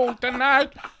Show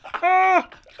tonight.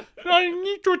 I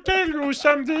need to tell you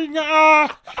something.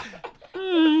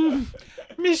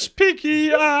 Miss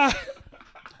Piggy,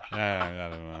 I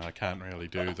don't know. I can't really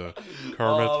do the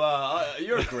Kermit. Oh,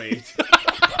 you're great.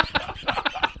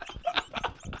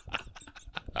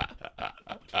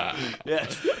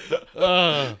 Yes.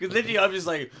 Because literally I'm just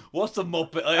like, what's the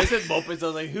Muppet? I said Muppets, I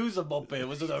was like, who's a Muppet?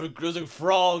 Was it a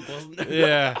frog, wasn't it?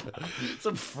 Yeah.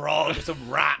 Some frog or some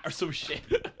rat or some shit.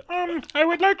 I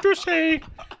would like to say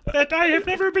that I have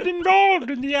never been involved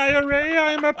in the IRA.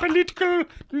 I am a political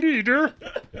leader.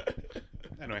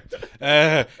 Anyway,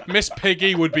 Miss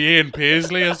Piggy would be Ian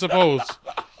Paisley, I suppose.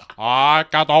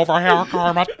 Get over here,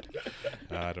 Kermit.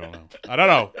 I don't know.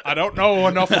 I don't know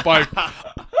enough about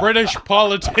British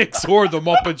politics or the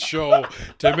Muppet Show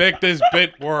to make this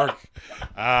bit work.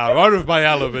 I'm out of my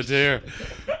element here.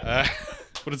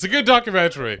 But it's a good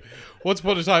documentary. Once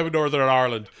Upon a Time in Northern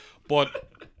Ireland. But...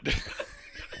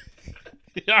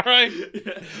 All right?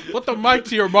 Yeah. Put the mic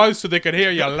to your mouth so they can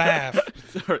hear you laugh.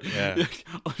 Sorry.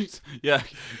 Yeah,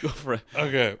 go for it.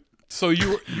 Okay. So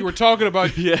you were talking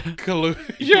about collusion.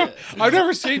 Yeah, I've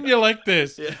never seen you like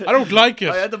this. Yeah. I don't like it.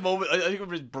 I had the moment. I think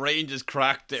my brain just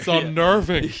cracked there. It's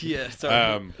unnerving. Yeah.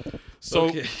 Sorry.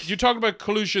 So you talk about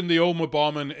collusion, the Oma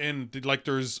bombing, and like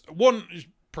there's one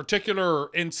particular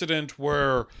incident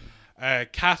where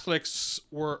Catholics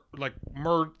were like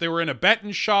they were in a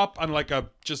betting shop and like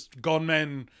just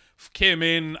gunmen came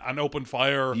in and opened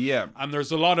fire. Yeah. And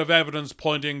there's a lot of evidence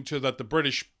pointing to that the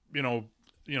British, the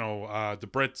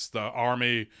Brits, the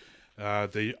army,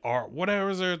 the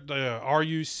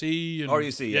RUC. And,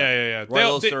 RUC, yeah.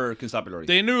 Royal Ulster Constabulary.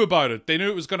 They knew about it. They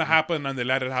knew it was going to happen and they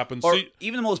let it happen. Or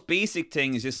even the most basic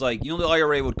thing is just like, the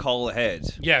IRA would call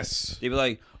ahead. Yes. They'd be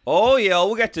like, oh yeah,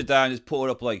 we'll get to that and just pull it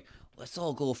up like, let's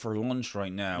all go for lunch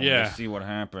right now. Yeah. We'll see what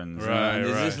happens. Right.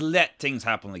 Just let things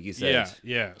happen, like you said.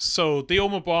 Yeah. So the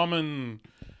Oma bombing,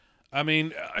 I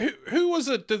mean, who was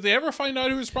it? Did they ever find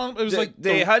out who was responsible? It was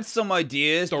they had some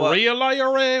ideas. The real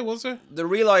IRA, was it? The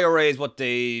real IRA is what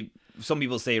some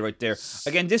people say right there.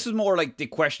 Again, this was more like they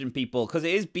question people because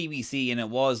it is BBC and it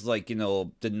was like, the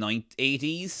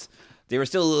 80s. They were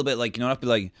still a little bit like, not be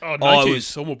like...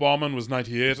 90s. Oma bombing was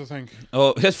 98, I think.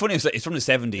 Oh, that's funny. It's from the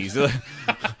 70s.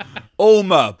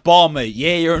 Oma, bomb it,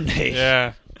 yay or nay.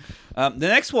 Yeah. The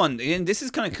next one, and this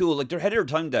is kind of cool. Like, they're ahead of their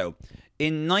time now.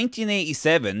 In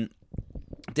 1987,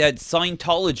 they had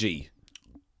Scientology.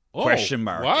 Question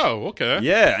mark. Wow, okay.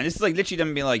 Yeah, and it's like literally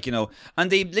them being like,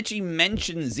 and they literally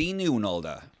mentioned Xenu and all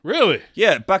that. Really?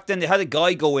 Yeah, back then they had a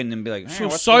guy go in and be like, so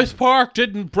South Park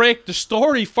didn't break the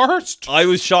story first? I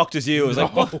was shocked as you. I was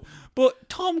like, but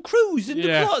Tom Cruise in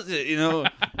the closet,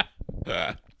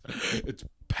 It's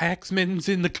Paxman's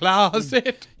in the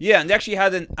closet. Yeah, and they actually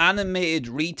had an animated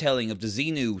retelling of the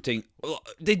Xenu thing.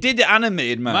 They did the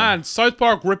animated, man. Man, South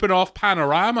Park ripping off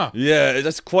Panorama. Yeah,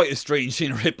 that's quite a strange thing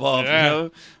to rip off, Yeah. you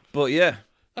know? But yeah.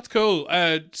 That's cool.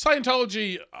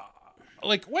 Scientology,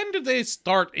 like, when did they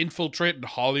start infiltrating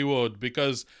Hollywood?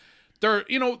 Because they're,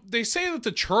 they say that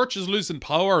the church is losing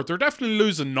power. They're definitely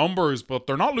losing numbers, but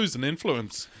they're not losing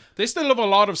influence. They still have a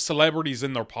lot of celebrities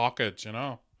in their pocket,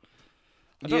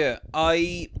 Yeah,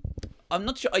 I'm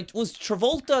not sure. Was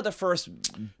Travolta the first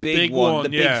big one, the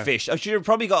big fish? I'm sure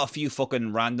probably got a few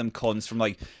fucking random cunts from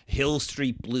like Hill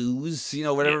Street Blues,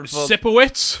 whatever.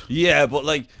 Sipowicz? Yeah, but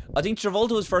like I think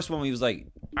Travolta was the first one where he was like,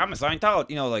 I'm a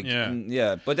Scientologist,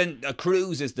 yeah. But then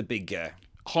Cruz is the big guy.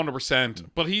 100%,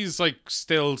 but he's like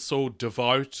still so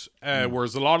devout,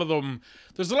 whereas there's a lot of them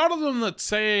that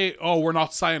say, oh, we're not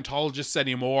Scientologists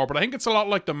anymore, but I think it's a lot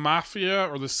like the mafia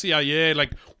or the CIA,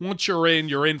 like once you're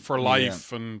in for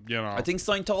life. And I think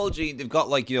Scientology, they've got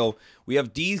like, we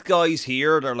have these guys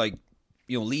here, they're like,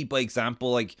 lead by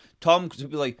example. Like Tom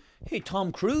could be like, hey,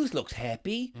 Tom Cruise looks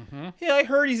happy. Yeah, I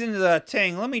heard he's into that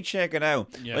thing, let me check it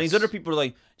out. And these other people are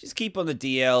like, just keep on the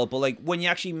DL. But like when you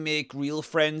actually make real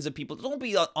friends of people, don't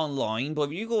be online, but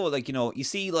if you go like, you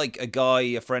see like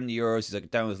a friend of yours, he's like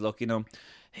down his luck,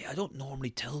 hey, I don't normally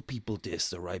tell people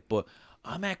this, all right, but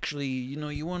I'm actually,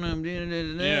 you want to, and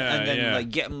then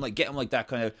like get them like that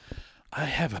kind of, I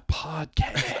have a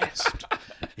podcast.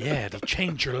 Yeah, it'll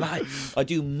change your life. I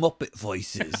do Muppet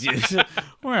voices.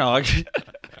 Well, is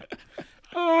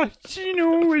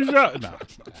that? No.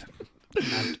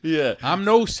 Yeah, I'm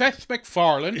no Seth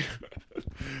MacFarlane.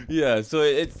 Yeah, so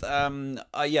it's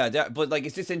but like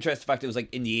it's just interesting fact it was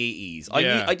like in the 80s.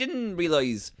 I didn't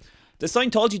realize the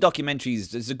Scientology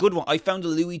documentaries is a good one. I found the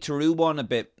Louis Theroux one a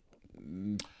bit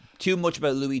too much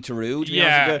about Louis Theroux.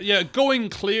 Yeah. Going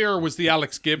Clear was the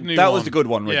Alex Gibney. That was the good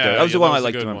one right there. That was the one I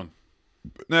liked.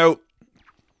 Now,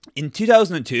 in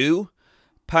 2002,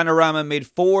 Panorama made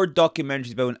 4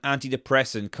 documentaries about an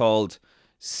antidepressant called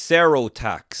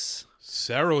Serotax.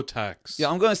 Serotax. Yeah,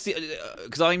 I'm going to see,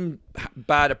 because I'm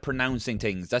bad at pronouncing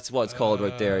things. That's what it's called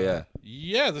right there, yeah.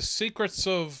 Yeah, the secrets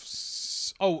of...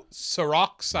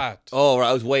 Seroxat. Oh, right,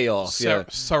 I was way off, yeah.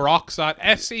 Seroxat.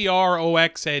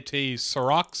 Seroxat.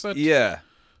 Seroxat? Yeah.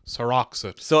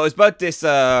 Seroxat. So it's about this...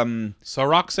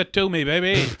 Seroxat to me,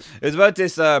 baby. It's about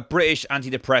this British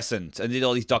antidepressant, and did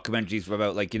all these documentaries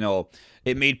about, like,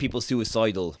 it made people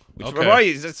suicidal. Which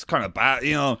that's kind of bad,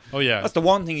 Oh, yeah. That's the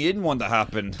one thing you didn't want to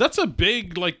happen. That's a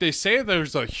big, like, they say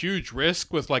there's a huge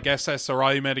risk with, like,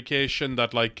 SSRI medication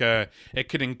that, like, it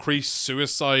can increase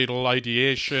suicidal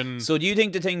ideation. So do you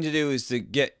think the thing to do is to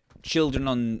get children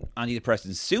on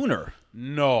antidepressants sooner?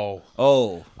 No.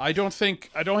 Oh. I don't think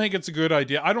it's a good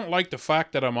idea. I don't like the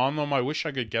fact that I'm on them. I wish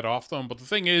I could get off them. But the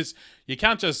thing is, you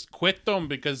can't just quit them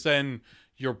because then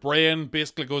your brain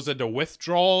basically goes into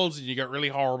withdrawals and you get really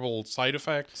horrible side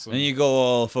effects. And you go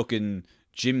all fucking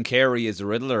Jim Carrey as a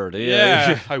Riddler.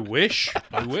 Yeah, I wish.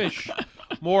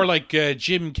 More like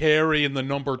Jim Carrey in the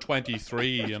number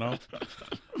 23,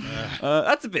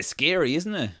 That's a bit scary,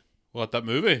 isn't it? What, that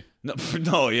movie?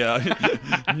 No, yeah.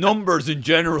 Numbers in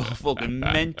general, fucking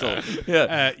mental.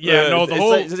 Yeah, the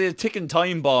whole... It's like a ticking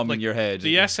time bomb in your head.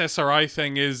 The SSRI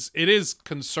thing is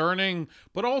concerning,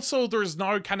 but also there's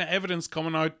now kind of evidence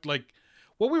coming out, like,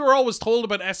 what we were always told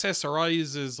about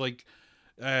SSRIs is, like,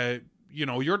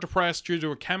 you're depressed due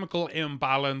to a chemical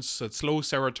imbalance at low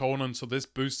serotonin, so this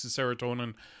boosts the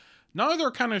serotonin. Now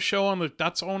they're kind of showing that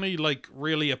that's only, like,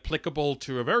 really applicable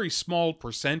to a very small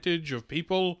percentage of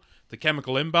people. The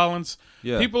chemical imbalance.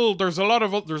 Yeah. People, there's like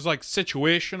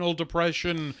situational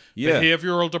depression,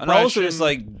 behavioral depression. And also just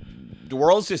like, the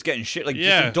world's just getting shit. Like,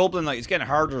 just in Dublin, like, it's getting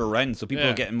harder to rent, so people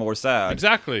are getting more sad.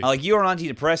 Exactly. And, like, you're on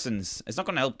antidepressants. It's not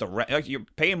going to help the rent. Like, you're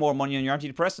paying more money on your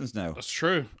antidepressants now. That's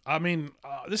true. I mean,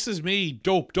 this is me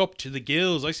doped up to the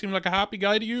gills. I seem like a happy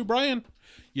guy to you, Brian.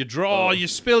 You you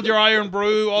spilled your iron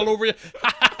brew all over you.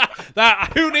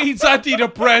 Who needs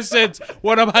antidepressants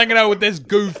when I'm hanging out with this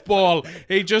goofball?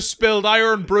 He just spilled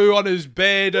iron brew on his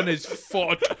bed and his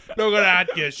foot. Look at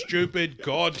that, you stupid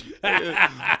god.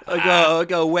 I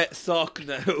got a wet sock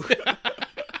now.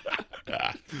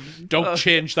 Don't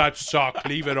change that sock.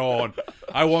 Leave it on.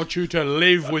 I want you to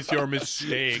live with your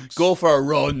mistakes. Go for a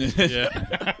run.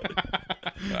 Yeah.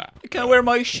 Can I wear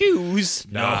my shoes?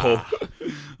 No.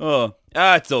 Oh,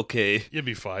 that's okay. You'll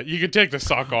be fine. You can take the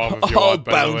sock off if you want,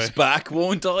 by the way. I'll bounce back,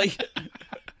 won't I?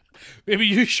 Maybe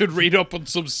you should read up on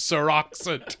some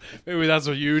Seroxat. Maybe that's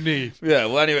what you need. Yeah,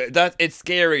 well, anyway, it's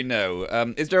scary now.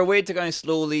 Is there a way to kind of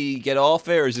slowly get off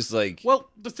it, or is it just like... Well,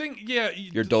 the thing,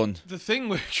 you're done. The thing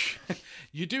which...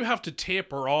 you do have to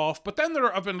taper off. But then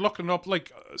I've been looking up,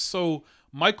 like, so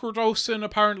microdosing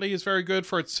apparently is very good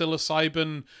for it,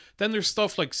 psilocybin. Then there's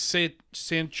stuff like St.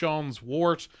 John's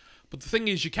wort. But the thing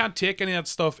is, you can't take any of that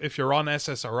stuff if you're on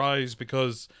SSRIs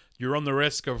because you run the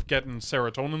risk of getting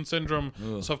serotonin syndrome.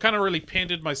 Ugh. So I've kind of really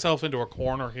painted myself into a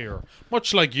corner here,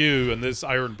 much like you in this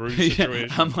Iron Brew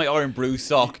situation. And my Iron Brew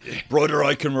sock. Brother,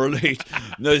 I can relate.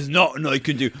 There's nothing I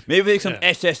can do. Maybe take some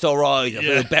SSRIs. I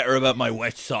feel better about my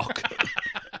wet sock.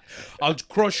 I'll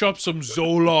crush up some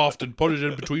Zoloft and put it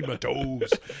in between my toes.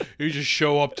 You just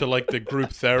show up to like the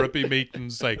group therapy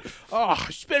meetings like, I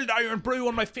spilled Iron Brew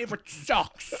on my favourite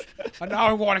socks and now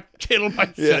I want to kill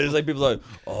myself. Yeah, there's like people like,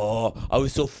 I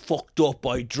was so fucked up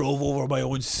I drove over my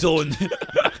own son.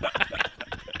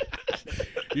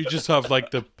 You just have like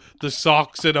the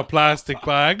socks in a plastic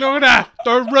bag. Look at that,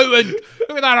 they're ruined.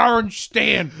 Look at that orange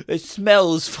stain. It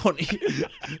smells funny.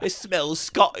 It smells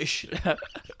Scottish.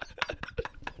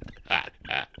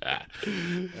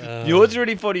 You know what's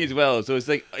really funny as well? So it's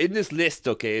like in this list,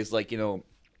 okay, it's like,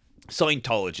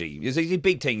 Scientology. There's these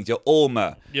big things,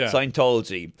 OMA,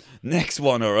 Scientology. Next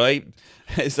one, all right,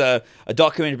 is a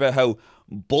documentary about how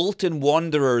Bolton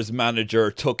Wanderers manager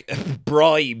took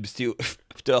bribes to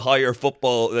hire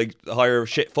football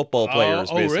players.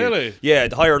 Oh, really? Yeah,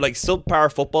 to hire like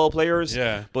subpar football players.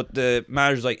 Yeah. But the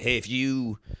manager's like, hey, if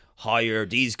you hire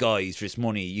these guys for this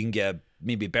money, you can get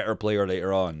maybe a better player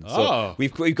later on. So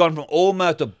we've gone from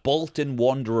OMA to Bolton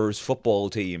Wanderers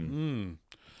football team.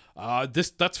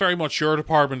 That's very much your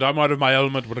department. I'm out of my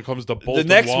element when it comes to Bolton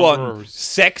The next Wanderers. one,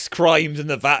 sex crimes in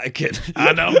the Vatican.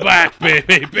 And I'm back,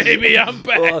 baby, I'm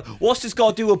back. What's this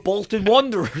got to do with Bolton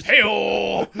Wanderers?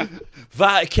 Hey-oh!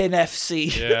 Vatican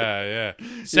FC. Yeah.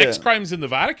 Sex crimes in the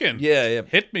Vatican. Yeah.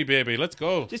 Hit me, baby. Let's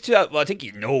go. I think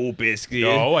you know, basically.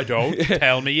 No, I don't.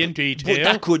 Tell me in detail. But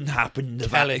that couldn't happen in the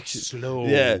Vatican. Tell it slow.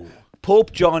 Yeah.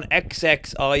 Pope John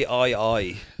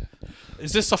XXIII.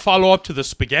 Is this a follow-up to the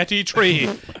spaghetti tree?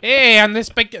 Hey, and the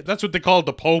spaghetti... That's what they call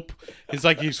the Pope. He's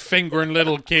like he's fingering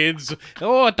little kids.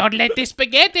 Oh, don't let the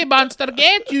spaghetti monster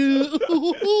get you.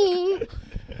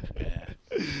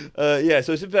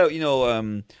 So it's about,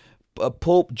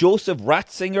 Pope Joseph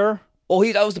Ratzinger. Oh,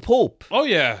 that was the Pope. Oh,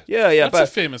 yeah. Yeah.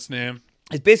 That's a famous name.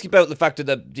 It's basically about the fact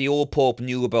that the old Pope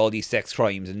knew about all these sex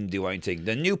crimes and didn't do anything.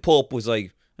 The new Pope was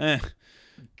like,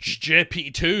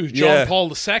 JP2, John Paul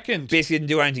II. Basically didn't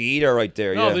do anything either right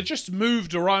there. No, they just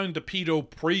moved around the pedo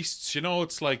priests,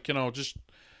 it's like, just...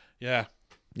 Yeah.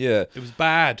 Yeah. It was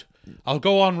bad. I'll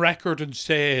go on record and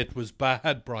say it was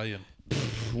bad, Brian.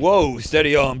 Whoa,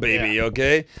 steady on, baby,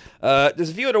 okay? There's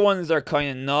a few other ones that are kind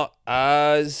of not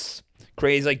as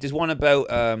crazy. Like, there's one about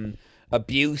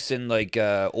abuse in, like,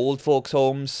 old folks'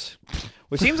 homes,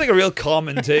 which seems like a real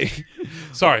common thing.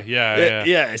 Sorry, yeah.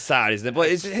 Yeah, it's sad, isn't it? But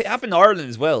it happened in Ireland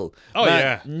as well. Oh,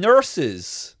 yeah.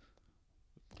 Nurses...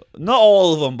 Not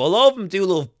all of them, but a lot of them do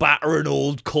love battering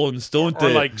old cunts, don't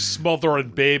they? Or like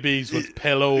smothering babies with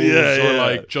pillows, or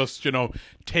like just,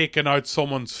 taking out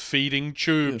someone's feeding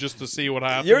tube just to see what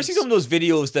happens. You ever see some of those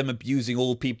videos them abusing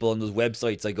old people on those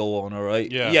websites I go on, alright?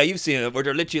 Yeah. Yeah, you've seen it, where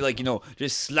they're literally like,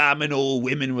 just slamming old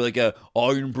women with like a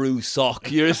Iron Brew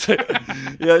sock. You're just like,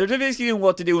 they're basically doing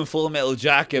What to Do in Full Metal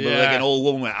Jacket, but like an old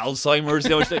woman with Alzheimer's.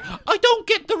 It's like, I don't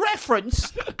get the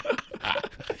reference.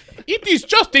 It is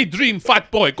just a dream,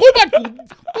 fat boy. Go back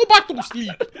to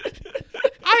sleep.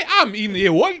 I am in a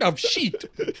world of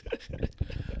shit.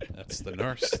 That's the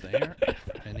nurse there.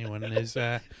 Anyone is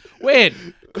wait,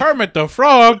 Kermit the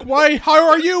Frog, how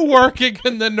are you working?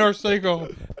 And the nurse they go,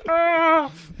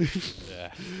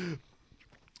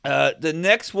 The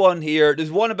next one here,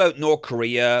 there's one about North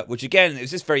Korea, which again, it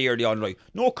was just very early on, like,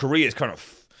 North Korea is kind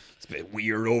of... It's a bit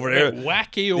weird over there.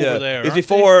 Wacky over there. It's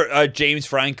before James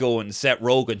Franco and Seth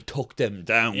Rogen took them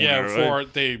down. Yeah, before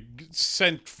they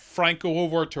sent Franco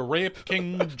over to rape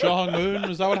King Jong-un.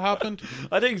 Is that what happened?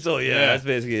 I think so, yeah. That's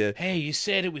basically it. Hey, you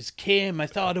said it was Kim. I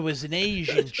thought it was an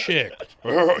Asian chick.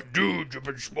 Dude, you've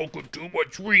been smoking too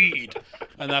much weed.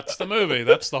 And that's the movie.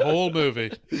 That's the whole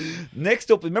movie. Next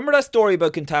up, remember that story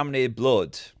about contaminated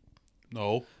blood?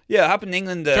 No. Yeah, it happened in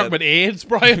England. Talking about AIDS,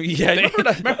 Brian? Yeah,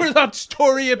 remember that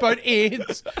story about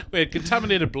AIDS? Wait,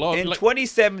 contaminated blood. In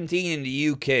 2017 in the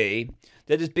UK, they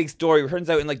had this big story. It turns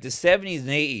out in like the 70s and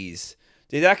 80s,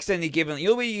 they'd accidentally given,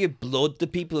 where you give blood to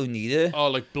people who need it? Oh,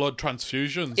 like blood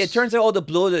transfusions. Yeah, it turns out all the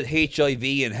blood had HIV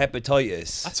and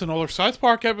hepatitis. That's another South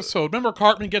Park episode. Remember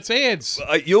Cartman gets AIDS?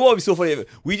 You know what was so funny?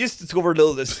 We just discovered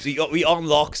we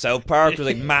unlocked South Park. It was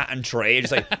like Matt and Trey.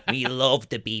 It's like, we love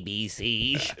the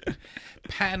BBC.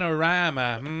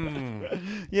 Panorama.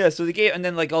 Yeah, so they gave, and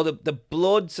then like all the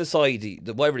blood society,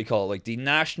 whatever they call it, like the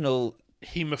National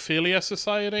Hemophilia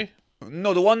Society.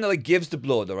 No, the one that like gives the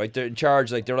blood, right? They're in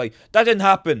charge. Like they're like, that didn't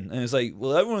happen, and it's like,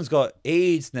 well, everyone's got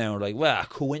AIDS now. Like, wow,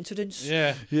 coincidence?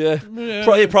 Yeah.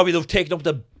 Probably they've taken up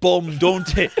the bum, don't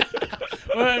they?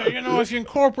 Well, if you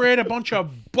incorporate a bunch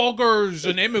of buggers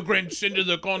and immigrants into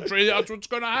the country, that's what's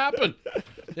going to happen.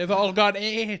 They've all got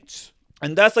AIDS.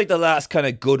 And that's like the last kind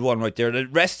of good one right there. The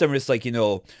rest of them is like,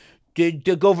 did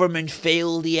the government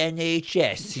fail the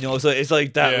NHS? So it's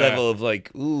like that level of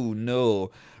like, ooh,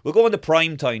 no. We'll go on to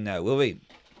prime time now, will we?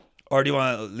 Or do you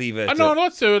want to leave it? No,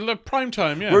 let's do it. Prime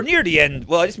time, yeah. We're near the end.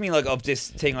 Well, I just mean like of this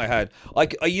thing I had.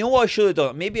 Like, you know what I should have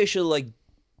done? Maybe I should have like,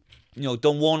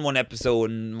 done one episode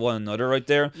and one another right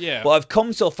there. Yeah. But I've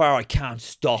come so far, I can't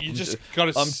stop. You just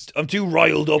gotta. I'm too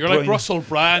riled up. You're like Russell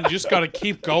Brand. You just gotta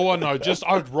keep going now. Just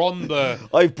outrun the.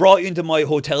 I've brought you into my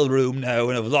hotel room now,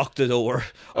 and I've locked the door.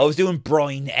 I was doing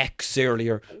Brian X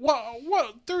earlier. What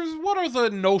are the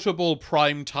notable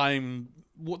prime time?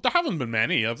 There haven't been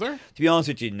many, have there? To be honest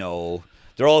with you, no.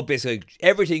 They're all basically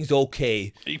everything's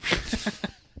okay.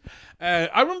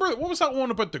 I remember, what was that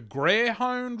one about the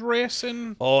Greyhound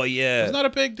racing? Oh yeah, isn't that a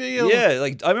big deal? Yeah,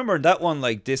 like I remember that one.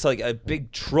 Like this, like a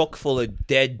big truck full of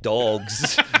dead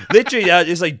dogs. Literally, that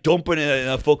just like dumping it in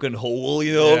a fucking hole,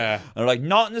 Yeah. And they're like,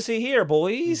 nothing to see here,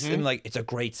 boys. And like, it's a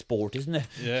great sport, isn't it?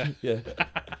 Yeah, yeah.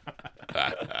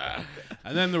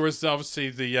 And then there was obviously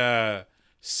the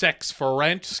sex for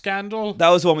rent scandal. That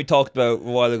was one we talked about a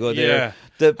while ago. There,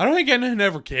 I don't think anything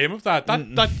ever came of that.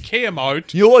 That came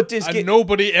out. You know what?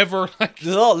 Nobody ever like.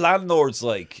 There's a lot of landlords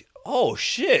like, oh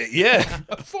shit, yeah,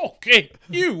 fucking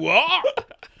you are.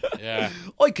 Yeah,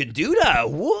 I can do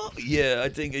that. What? Yeah, I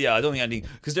don't think anything,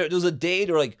 because there was a day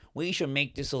they're like, we should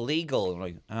make this illegal. I'm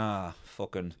like,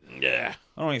 fucking yeah.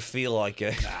 I don't even feel like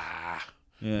it.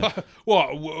 Yeah.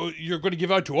 What, you're going to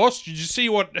give out to us? Did you see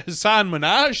what Hassan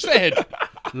Minaj said?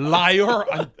 Liar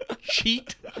and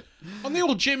cheat. On the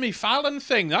old Jimmy Fallon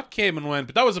thing, that came and went,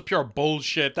 but that was a pure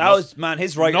bullshit. That was, man,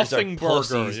 his writers nothing are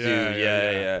pussies, dude.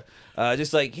 Yeah.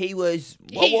 Just like, what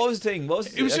was the thing?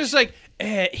 It was just like,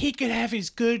 he could have his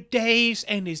good days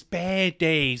and his bad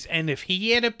days, and if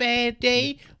he had a bad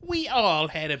day, we all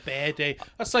had a bad day.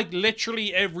 That's like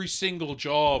literally every single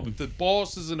job. If the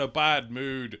boss is in a bad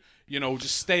mood,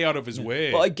 just stay out of his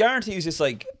way. But I guarantee he's just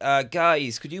like,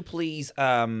 guys, could you please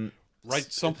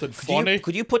write something funny?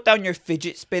 Could you put down your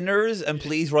fidget spinners and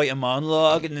please write a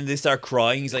monologue? And then they start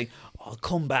crying. He's like, I'll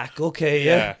come back, okay,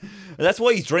 yeah. And that's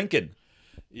why he's drinking.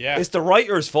 Yeah. It's the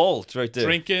writer's fault right there.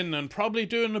 Drinking and probably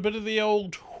doing a bit of the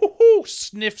old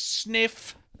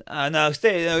sniff. No,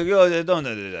 stay. Don't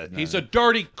do that. No. He's a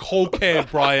dirty cokehead,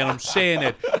 Brian. I'm saying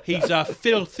it. He's a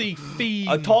filthy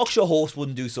fiend. A talk show host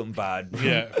wouldn't do something bad.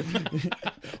 Yeah.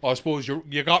 I suppose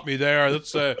you got me there.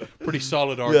 That's a pretty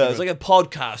solid argument. Yeah, it's like a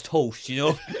podcast host,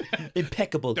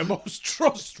 Impeccable. The most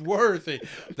trustworthy.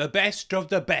 The best of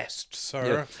the best,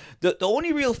 sir. Yeah. The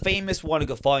only real famous one I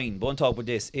could find, but I want to talk about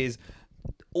this, is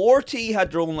RT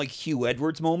had their own like Hugh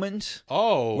Edwards moment.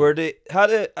 Oh. Where they had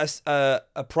a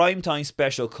primetime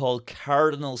special called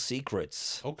Cardinal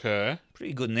Secrets. Okay.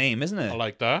 Pretty good name, isn't it? I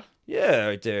like that. Yeah,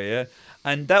 right there, yeah.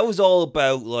 And that was all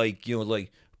about like,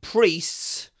 like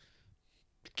priests,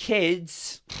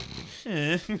 kids,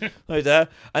 like that.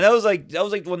 And that was like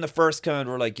one of the first kind of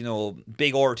were like,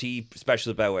 big RT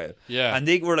specials about it. Yeah. And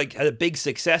they were like had a big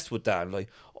success with that. Like,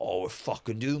 oh, we're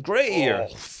fucking doing great here.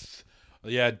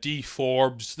 Yeah, D.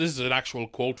 Forbes. This is an actual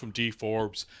quote from D.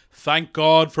 Forbes. Thank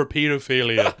God for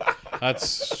pedophilia.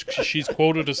 She's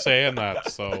quoted as saying that.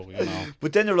 So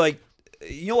But then they're like,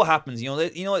 what happens? It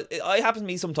happens to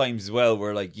me sometimes as well,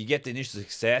 where like you get the initial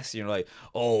success, and you're like,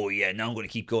 oh yeah, now I'm going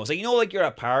to keep going. So like you're at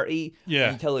a party, and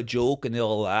you tell a joke, and they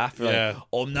all laugh. You're like,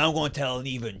 oh, now I'm going to tell an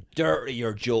even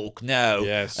dirtier joke now.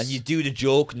 Yes. And you do the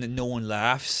joke, and then no one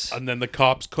laughs. And then the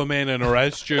cops come in and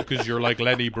arrest you because you're like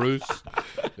Lenny Bruce.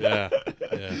 Yeah.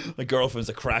 My girlfriend's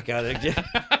a crack addict. Yeah.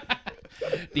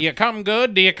 Do you come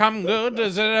good? Do you come good?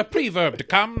 Is it a preverb to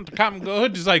come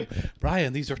good? It's like,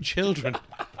 Brian, these are children.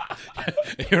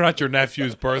 You're at your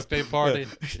nephew's birthday party.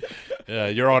 Yeah,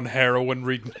 you're on heroin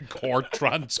reading a court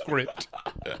transcript.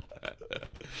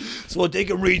 So they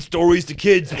can read stories to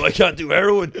kids, but I can't do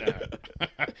heroin.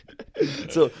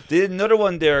 So they did another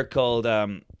one there called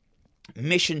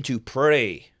Mission to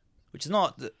Pray, which is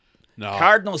not... No.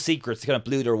 Cardinal Secrets kind of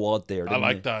blew their wad there. I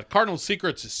like that. Cardinal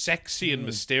Secrets is sexy and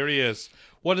mysterious.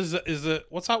 What is it?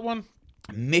 What's that one?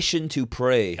 Mission to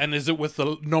Pray. And is it with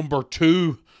the number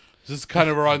 2? This is kind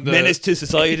of around the... Menace to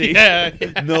Society. Yeah.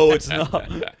 No, it's not.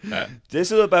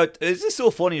 This is about... It's just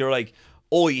so funny. You're like,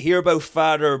 oh, you hear about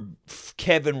Father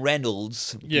Kevin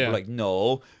Reynolds? Yeah. You're like,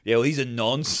 no. Yeah, well, he's a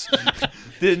nonce.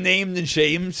 The named and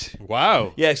shamed.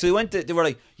 Wow. Yeah, so they were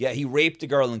like, yeah, he raped a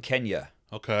girl in Kenya.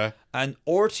 Okay. And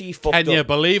RT fucked Can you up.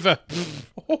 believe it?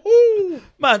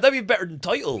 Man, that'd be better than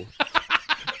title.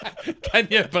 Can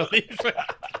you believe it?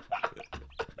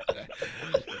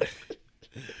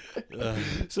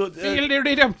 Feel the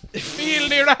rhythm. Feel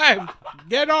the rhyme.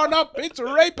 Get on up. It's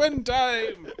raping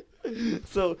time.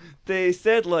 So they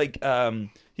said like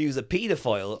he was a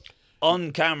paedophile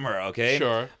on camera, okay?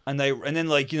 Sure. And then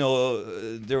like, they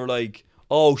were like,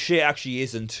 oh shit, actually he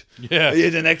isn't. Yeah.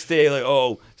 The next day, like,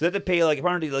 oh. So they had to pay like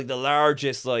apparently like the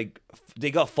largest like they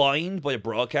got fined by the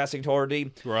broadcasting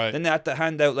authority. Right. Then they had to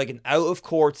hand out like an out of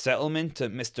court settlement to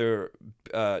Mr.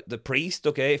 The priest,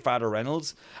 okay, Father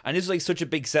Reynolds. And this was like such a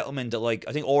big settlement that like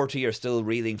I think RT are still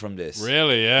reeling from this.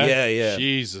 Really, yeah? Yeah.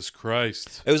 Jesus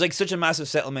Christ. It was like such a massive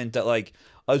settlement that like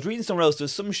I was reading somewhere else.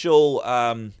 There's some show.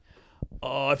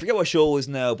 I forget what show it was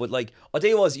now, but like I'll tell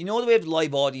you what, the way we have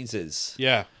live audiences.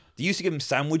 Yeah. They used to give them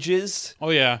sandwiches. Oh,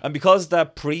 yeah. And because of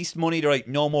that priest money, they're like,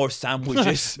 no more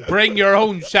sandwiches. Bring your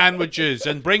own sandwiches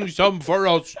and bring some for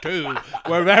us too.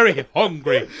 We're very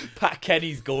hungry. Pat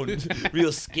Kenny's going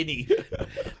real skinny.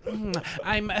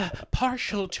 I'm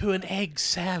partial to an egg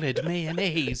salad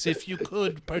mayonnaise, if you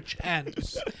could,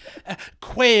 perchance.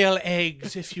 Quail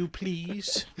eggs, if you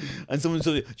please. And someone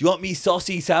said, do you want me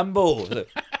saucy sambo?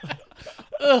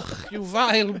 Ugh, you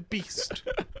vile beast.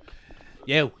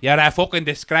 You're a fucking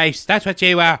disgrace. That's what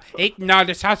you are. Eating all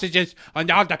the sausages and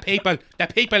all the people. The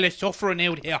people is suffering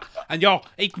out here. And you're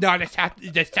eating all the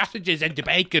sausages and the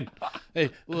bacon.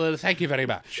 Well, thank you very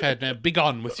much. And be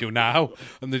gone with you now.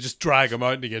 And they just drag him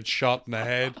out and he gets shot in the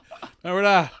head.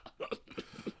 Remember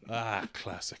that?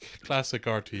 Classic. Classic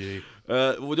RTE.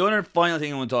 Well, the other final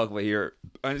thing I want to talk about here,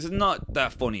 and it's not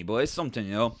that funny, but it's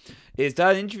something, is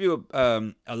that interview,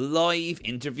 a live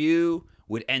interview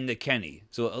with Enda Kenny.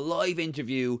 So a live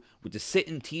interview with the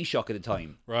sitting Taoiseach at the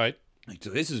time. Right. So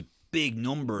this is big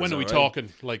numbers. When are we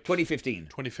talking? Like 2015.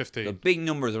 2015. So big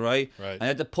numbers, all right? Right. And I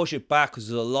had to push it back because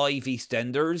it was a live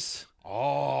EastEnders.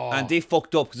 Oh. And they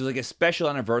fucked up because it was like a special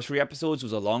anniversary episode. So it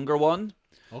was a longer one.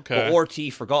 Okay. But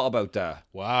RT forgot about that.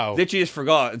 Wow. Literally just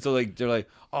forgot. And so like they're like,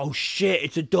 oh shit,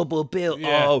 it's a double bill.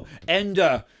 Yeah. Oh,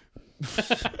 Enda.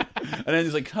 And then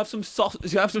he's like, have some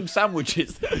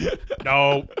sandwiches.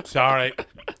 No, sorry.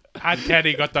 Pat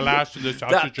Kenny got the last of the That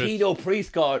sausages. pedo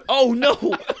priest god. Oh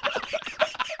no.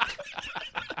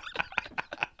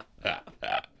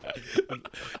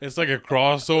 It's like a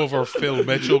crossover. Phil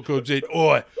Mitchell comes in.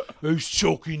 Oi, who's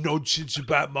talking nonsense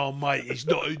about my mate? It's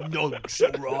not a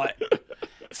nonsense, alright?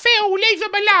 Phil, leave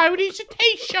him alone. He's a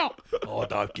Taoiseach. I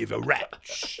don't give a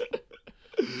rat's.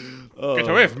 Get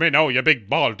away from me now, you big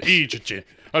bald idiot.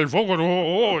 I'll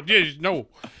fucking... yes, no.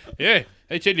 Yeah,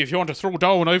 I tell you, if you want to throw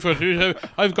down,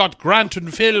 I've got Grant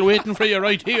and Phil waiting for you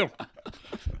right here.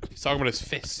 He's talking about his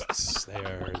fists.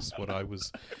 There is what I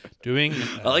was doing.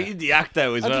 I like the act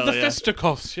out as well. The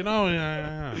fisticuffs,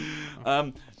 Yeah.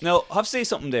 Now, I have to say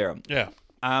something there. Yeah.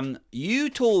 You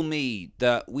told me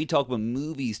that we talk about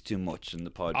movies too much in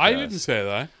the podcast. I didn't say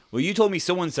that. Well, you told me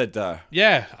someone said that.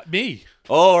 Yeah, me.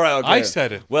 Oh, right, okay. I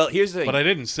said it. Well, here's the thing. But I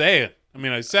didn't say it. I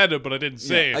mean, I said it, but I didn't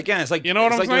say it. Again, it's like, you know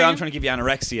what it's I'm like saying? I'm trying to give you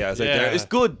anorexia. It's, like it's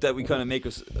good that we kind of make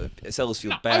ourselves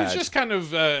feel bad. I was just kind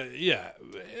of,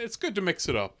 it's good to mix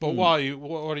it up. But why?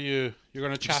 What are you? You're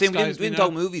going to chastise me we didn't now?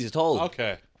 talk movies at all.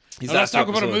 Okay. Let's talk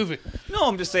about a movie. No,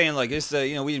 I'm just saying, like, it's,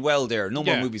 we did well there. No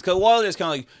more movies. Because while there's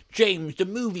kind of like, James, the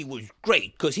movie was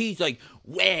great because he's like,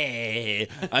 way.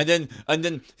 And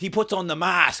then he puts on the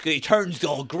mask and he turns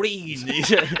all green.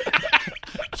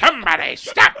 Somebody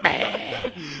stop me!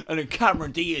 And then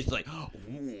Cameron Diaz is like,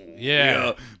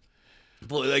 yeah.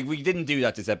 But like we didn't do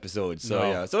that this episode, so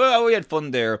yeah. So we had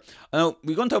fun there. We're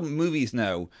going to talk about movies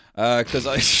now because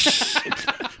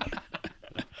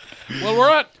Well,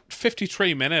 we're at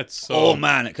 53 minutes. So. Oh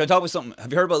man, can I talk about something?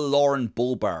 Have you heard about Lauren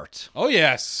Bulbart? Oh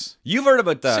yes, you've heard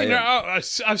about that.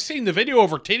 I've seen the video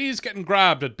of her titties getting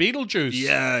grabbed at Beetlejuice.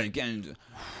 Yeah, again,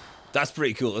 that's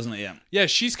pretty cool, isn't it? Yeah. Yeah,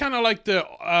 she's kind of like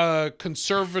the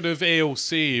conservative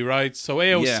AOC, right? So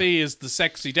AOC is the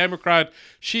sexy Democrat.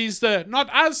 She's the not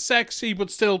as sexy, but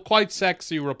still quite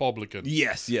sexy Republican.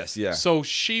 Yes, yeah. So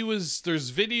there's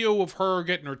video of her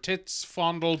getting her tits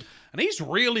fondled, and he's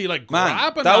really like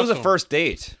grabbing. That was a first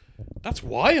date. That's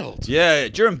wild. Yeah,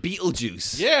 during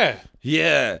Beetlejuice.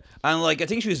 Yeah, and like I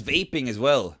think she was vaping as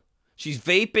well. She's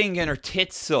vaping and her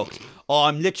tits sucked. Oh,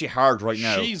 I'm literally hard right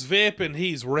now. She's vaping,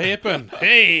 he's raping.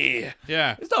 Hey!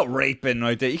 Yeah. It's not raping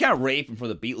right there. You can't rape in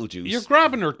front of Beetlejuice. You're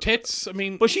grabbing her tits, I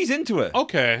mean... But she's into it.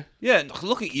 Okay. Yeah,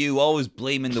 look at you, always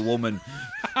blaming the woman.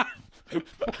 I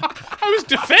was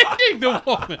defending the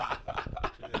woman.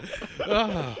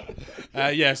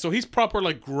 So he's proper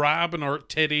like grabbing her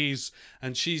titties,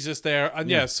 and she's just there.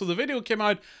 And so the video came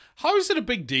out. How is it a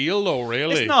big deal though?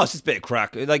 Really, it's not. It's just a bit of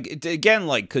crack. Like again,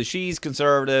 like because she's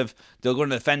conservative, they're going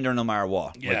to defend her no matter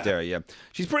what. Yeah. Right there, yeah.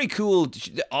 She's pretty cool.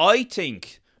 I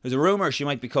think there's a rumor she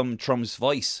might become Trump's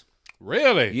vice.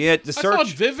 Really? Yeah. I thought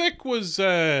Vivek was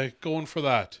going for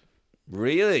that.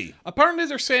 Really? Apparently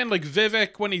they're saying like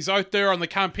Vivek, when he's out there on the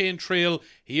campaign trail,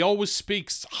 he always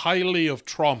speaks highly of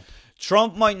Trump.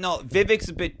 Trump might not. Vivek's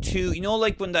a bit too. You know,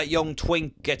 like when that young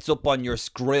twink gets up on your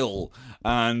grill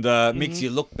and makes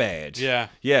you look bad. Yeah.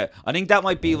 Yeah. I think that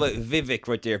might be like Vivek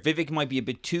right there. Vivek might be a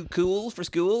bit too cool for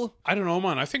school. I don't know,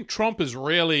 man. I think Trump is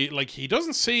really like he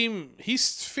doesn't seem. He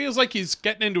feels like he's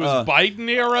getting into his Biden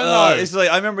era now. It's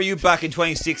like I remember you back in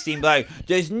 2016, like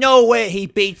there's no way he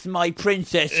beats my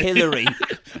Princess Hillary,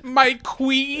 my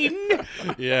queen.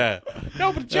 Yeah.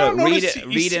 No, but John,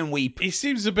 read and weep. He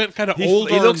seems a bit kind of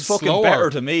older. He looks and fucking slower. better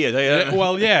to me.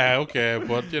 Well, yeah, okay,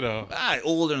 but you know,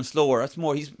 older and slower. That's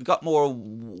more. He's got more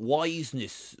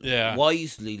wiseness. Yeah,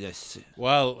 wiseliness.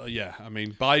 Well, yeah. I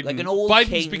mean, Biden. Like an old Biden's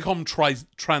king. become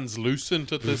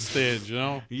translucent at this stage. You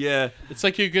know. Yeah. It's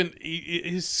like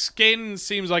his skin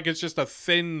seems like it's just a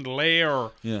thin layer.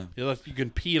 Yeah. You can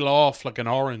peel off like an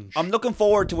orange. I'm looking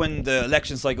forward to when the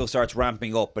election cycle starts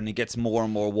ramping up and it gets more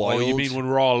and more wild. Oh, you mean when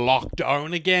we're all locked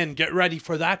down again? Get ready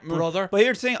for that, brother. But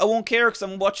here's the thing: I won't care because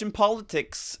I'm watching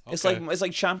politics. Okay. It's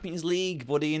like Champions League,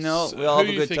 buddy. You know, So we all who have a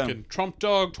are you good thinking? time. Trump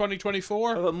dog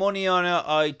 2024? I put money on it.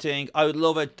 I think I would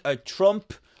love a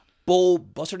Trump.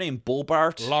 What's her name?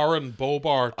 Bobart. Lauren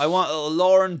Bobart. I want a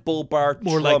Lauren Bobart.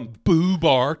 More Trump. like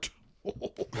Boobart.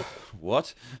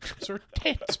 What? It's her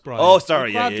tits, Brian. Oh,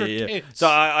 sorry. You Yeah, grabbed yeah, her yeah. tits. So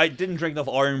I didn't drink enough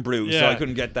Iron Brew, so I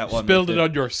couldn't get that one. Spilled it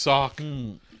on your sock.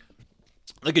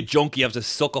 Like a junkie, I have to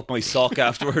suck up my sock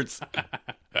afterwards.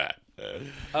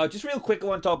 Just real quick, I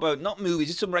want to talk about not movies,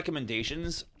 just some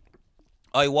recommendations.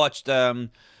 I watched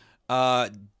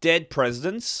Dead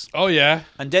Presidents. Oh yeah,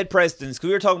 And Dead Presidents, because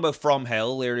we were talking about From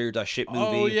Hell earlier, that shit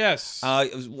movie. Oh yes.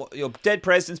 It was Dead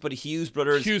Presidents by the Hughes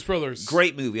brothers. Hughes brothers.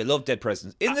 Great movie. I love Dead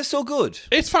Presidents. Isn't this so good?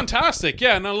 It's fantastic.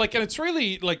 Yeah, and it's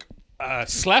really like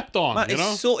slept on. Man, you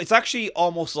know. it's actually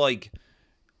almost like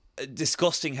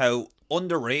disgusting how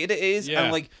underrated it is, Yeah.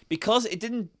 and like because it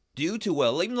didn't do too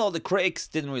well, even though the critics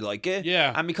didn't really like it.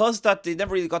 Yeah. And because that they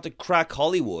never really got to crack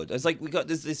Hollywood. It's like we got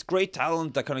this great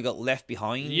talent that kind of got left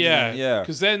behind. Yeah, Yeah.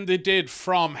 Because then they did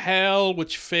From Hell,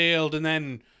 which failed, and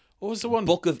then what was the one?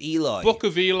 Book of Eli. Book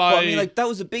of Eli. But I mean, like that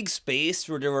was a big space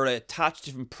where they were attached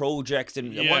to different projects, and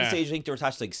at one Yeah. stage I think they were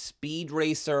attached to like Speed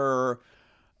Racer,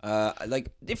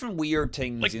 like different weird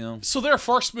things, Like, you know. So their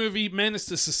first movie, Menace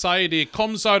to Society,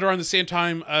 comes out around the same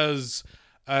time as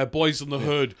Boys in the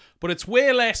Hood, but it's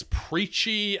way less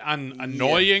preachy and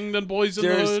annoying than Boys in the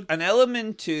There's Hood. an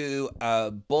element to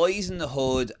Boys in the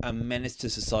Hood and Menace to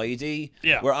Society,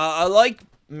 Yeah. where I like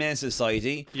Menace to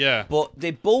Society, Yeah. but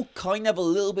they both kind of have a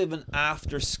little bit of an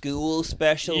after-school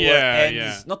special. Yeah, where it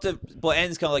yeah. ends, but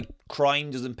ends kind of like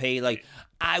crime doesn't pay. Like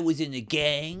I was in a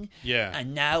gang, Yeah.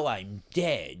 and now I'm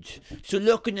dead. So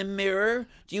look in the mirror.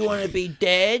 Do you want to be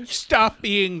dead? Stop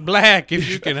being black if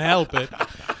you can help it.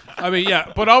 I mean,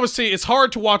 yeah, but obviously it's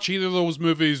hard to watch either of those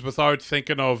movies without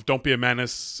thinking of Don't Be a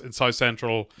Menace in South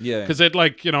Central. Yeah. Because it,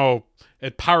 like, you know,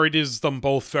 it parodies them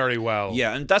both very well.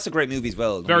 Yeah, and that's a great movie as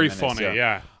well. Very Menace, funny,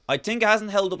 yeah. I think it hasn't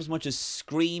held up as much as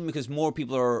Scream because more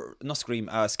people are not Scream,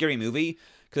 Scary Movie.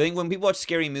 Because I think when people watch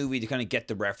Scary Movie, they kind of get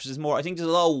the references more. I think there's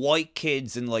a lot of white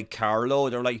kids in like Carlo.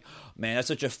 They're like, man, that's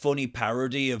such a funny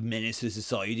parody of Menace to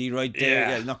Society right there.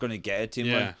 Yeah. Yeah, not going to get it too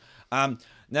Yeah. much.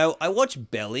 Now I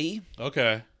watched Belly,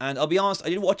 Okay. and I'll be honest,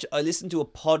 I listened to a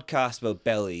podcast about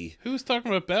Belly. Who's talking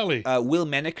about Belly? Will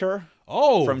Menaker.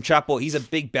 Oh. From Chapo. He's a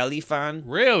big Belly fan.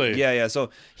 Really? Yeah. So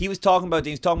he was talking about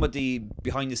the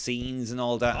behind the scenes and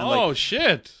all that. And Oh,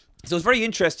 shit. so it's very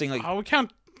interesting. Like Oh, we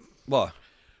can't... what?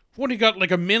 We've only got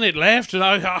like a minute left, and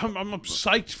I'm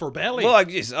psyched for Belly. Well,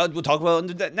 we'll talk about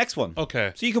it in the next one.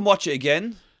 Okay. So you can watch it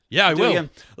again. Yeah, I Do it will. again.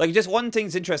 Like just one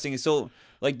thing's interesting is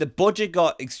like the budget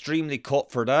got extremely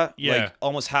cut for that. Yeah. Like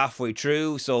almost halfway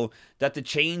through. So that to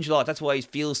change a lot. That's why it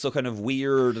feels so kind of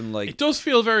weird and like It does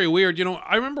feel very weird. You know,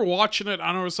 I remember watching it,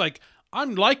 and I was like,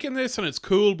 I'm liking this, and it's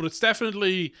cool, but it's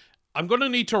definitely... I'm going to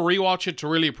need to rewatch it to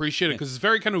really appreciate it, because it's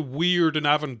very kind of weird and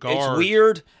avant-garde. it's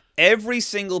weird. Every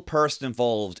single person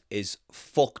involved is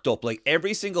fucked up. Like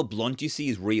every single blunt you see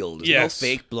is real. There's no Yes.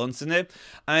 fake blunts in it.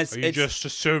 And Are you just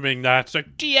assuming that? It's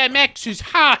like, DMX is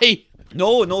high.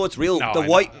 No, it's real.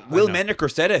 No, Will Menaker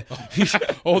said it.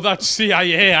 Oh, that's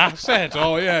CIA asset.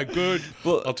 Oh, yeah, good.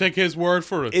 But I'll take his word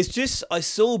for it. It's just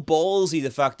so ballsy,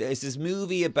 the fact that it's this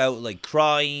movie about like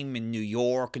crime in New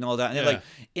York and all that. And then, like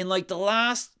in like the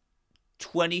last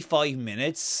 25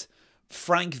 minutes,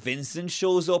 Frank Vincent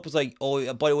shows up. It's like,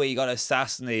 oh, by the way, you got to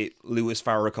assassinate Louis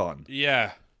Farrakhan.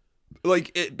 Yeah.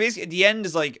 Like, basically, at the end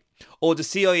is like, oh, the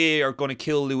CIA are going to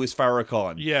kill Louis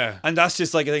Farrakhan. Yeah. And that's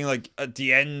just like a thing, like, at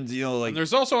the end, you know, like... And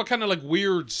there's also a kind of, like,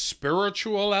 weird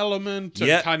spiritual element.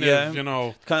 And kind of, you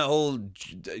know... Kind of whole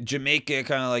Jamaica,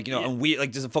 kind of like, you know, and weird,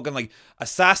 like, there's a fucking, like,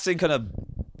 assassin kind of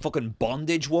fucking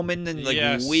bondage woman, and, like,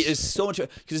 it's so much...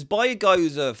 Because it's by a guy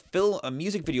who's a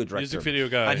music video director. Music video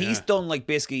guy, And he's done, like,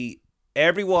 basically...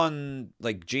 Everyone,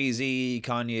 like Jay-Z,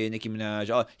 Kanye, Nicki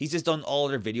Minaj, he's just done all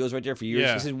their videos right there for years.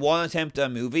 This is one attempt at a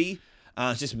movie,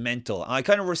 and it's just mental. And I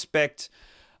kind of respect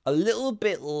a little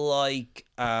bit like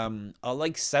I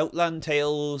like Southland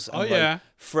Tales and like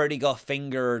Freddy Got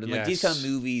Fingered and like these kind of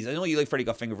movies. I know you like Freddy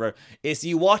Got Fingered. It's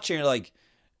you watching, you're like,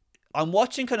 I'm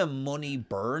watching kind of money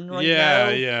burn right now.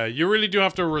 Yeah. You really do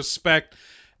have to respect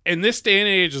in this day and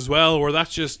age as well, where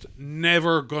that's just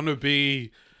never gonna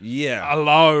be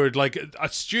allowed. Like, a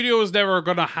studio is never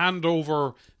gonna hand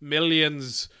over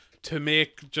millions to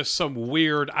make just some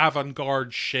weird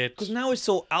avant-garde shit. Because now it's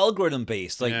so algorithm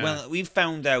based. Like, when we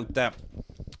found out that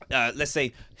let's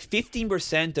say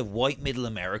 15% of white middle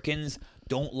Americans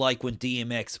don't like when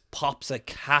DMX pops a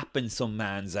cap in some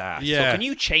man's ass. So can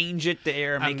you change it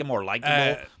there and make it more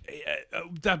likable?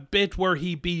 That bit where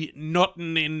he be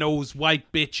nutting in those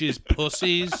white bitches'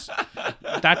 pussies,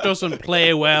 that doesn't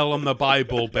play well on the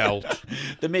Bible Belt.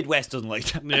 The Midwest doesn't like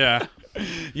that.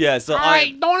 Yeah. So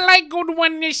I don't like good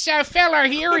when this fella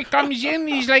here, he comes in,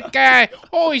 he's like,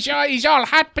 he's all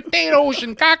hot potatoes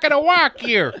and cock of the walk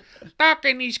here.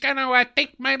 Talking, he's gonna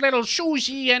take my little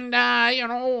Susie and,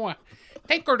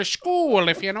 take her to school,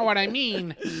 if you know what I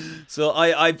mean. So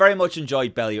I very much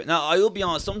enjoyed Belly. Now, I will be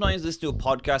honest, sometimes I listen to a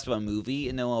podcast about a movie,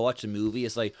 and then when I watch the movie,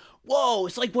 it's like, whoa,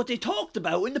 it's like what they talked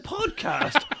about in the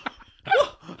podcast.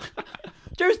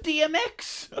 There's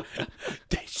DMX.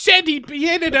 They said he'd be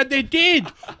in it, and they did.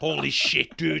 Holy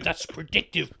shit, dude, that's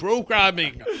predictive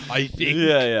programming, I think.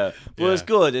 Yeah. Well, it's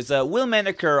good. It's Will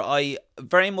Menaker, I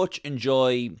very much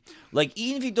enjoy. Like,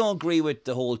 even if you don't agree with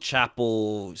the whole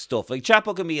Chapo stuff, like,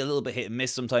 Chapo can be a little bit hit and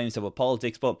miss sometimes about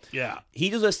politics, but he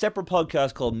does a separate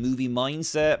podcast called Movie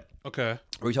Mindset. Okay.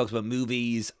 Where he talks about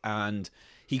movies, and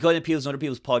he kind of appeals on other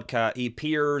people's podcasts. He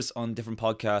appears on different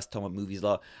podcasts talking about movies a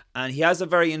lot, and he has a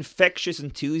very infectious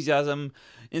enthusiasm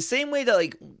in the same way that,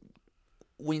 like,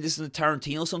 when you listen to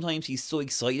Tarantino, sometimes he's so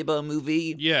excited about a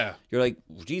movie. Yeah. You're like,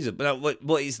 Jesus, but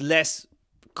he's less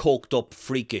coked up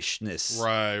freakishness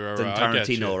than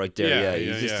Tarantino right there.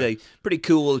 He's just a pretty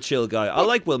cool, chill guy. I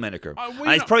like Will Menaker.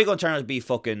 And he's probably going to turn out to be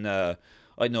fucking, I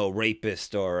don't know, a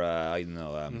rapist or, I don't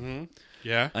know, an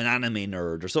anime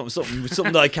nerd or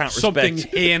something that I can't respect. Something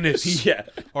heinous.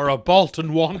 Or a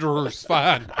Bolton Wanderers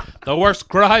fan. The worst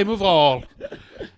crime of all.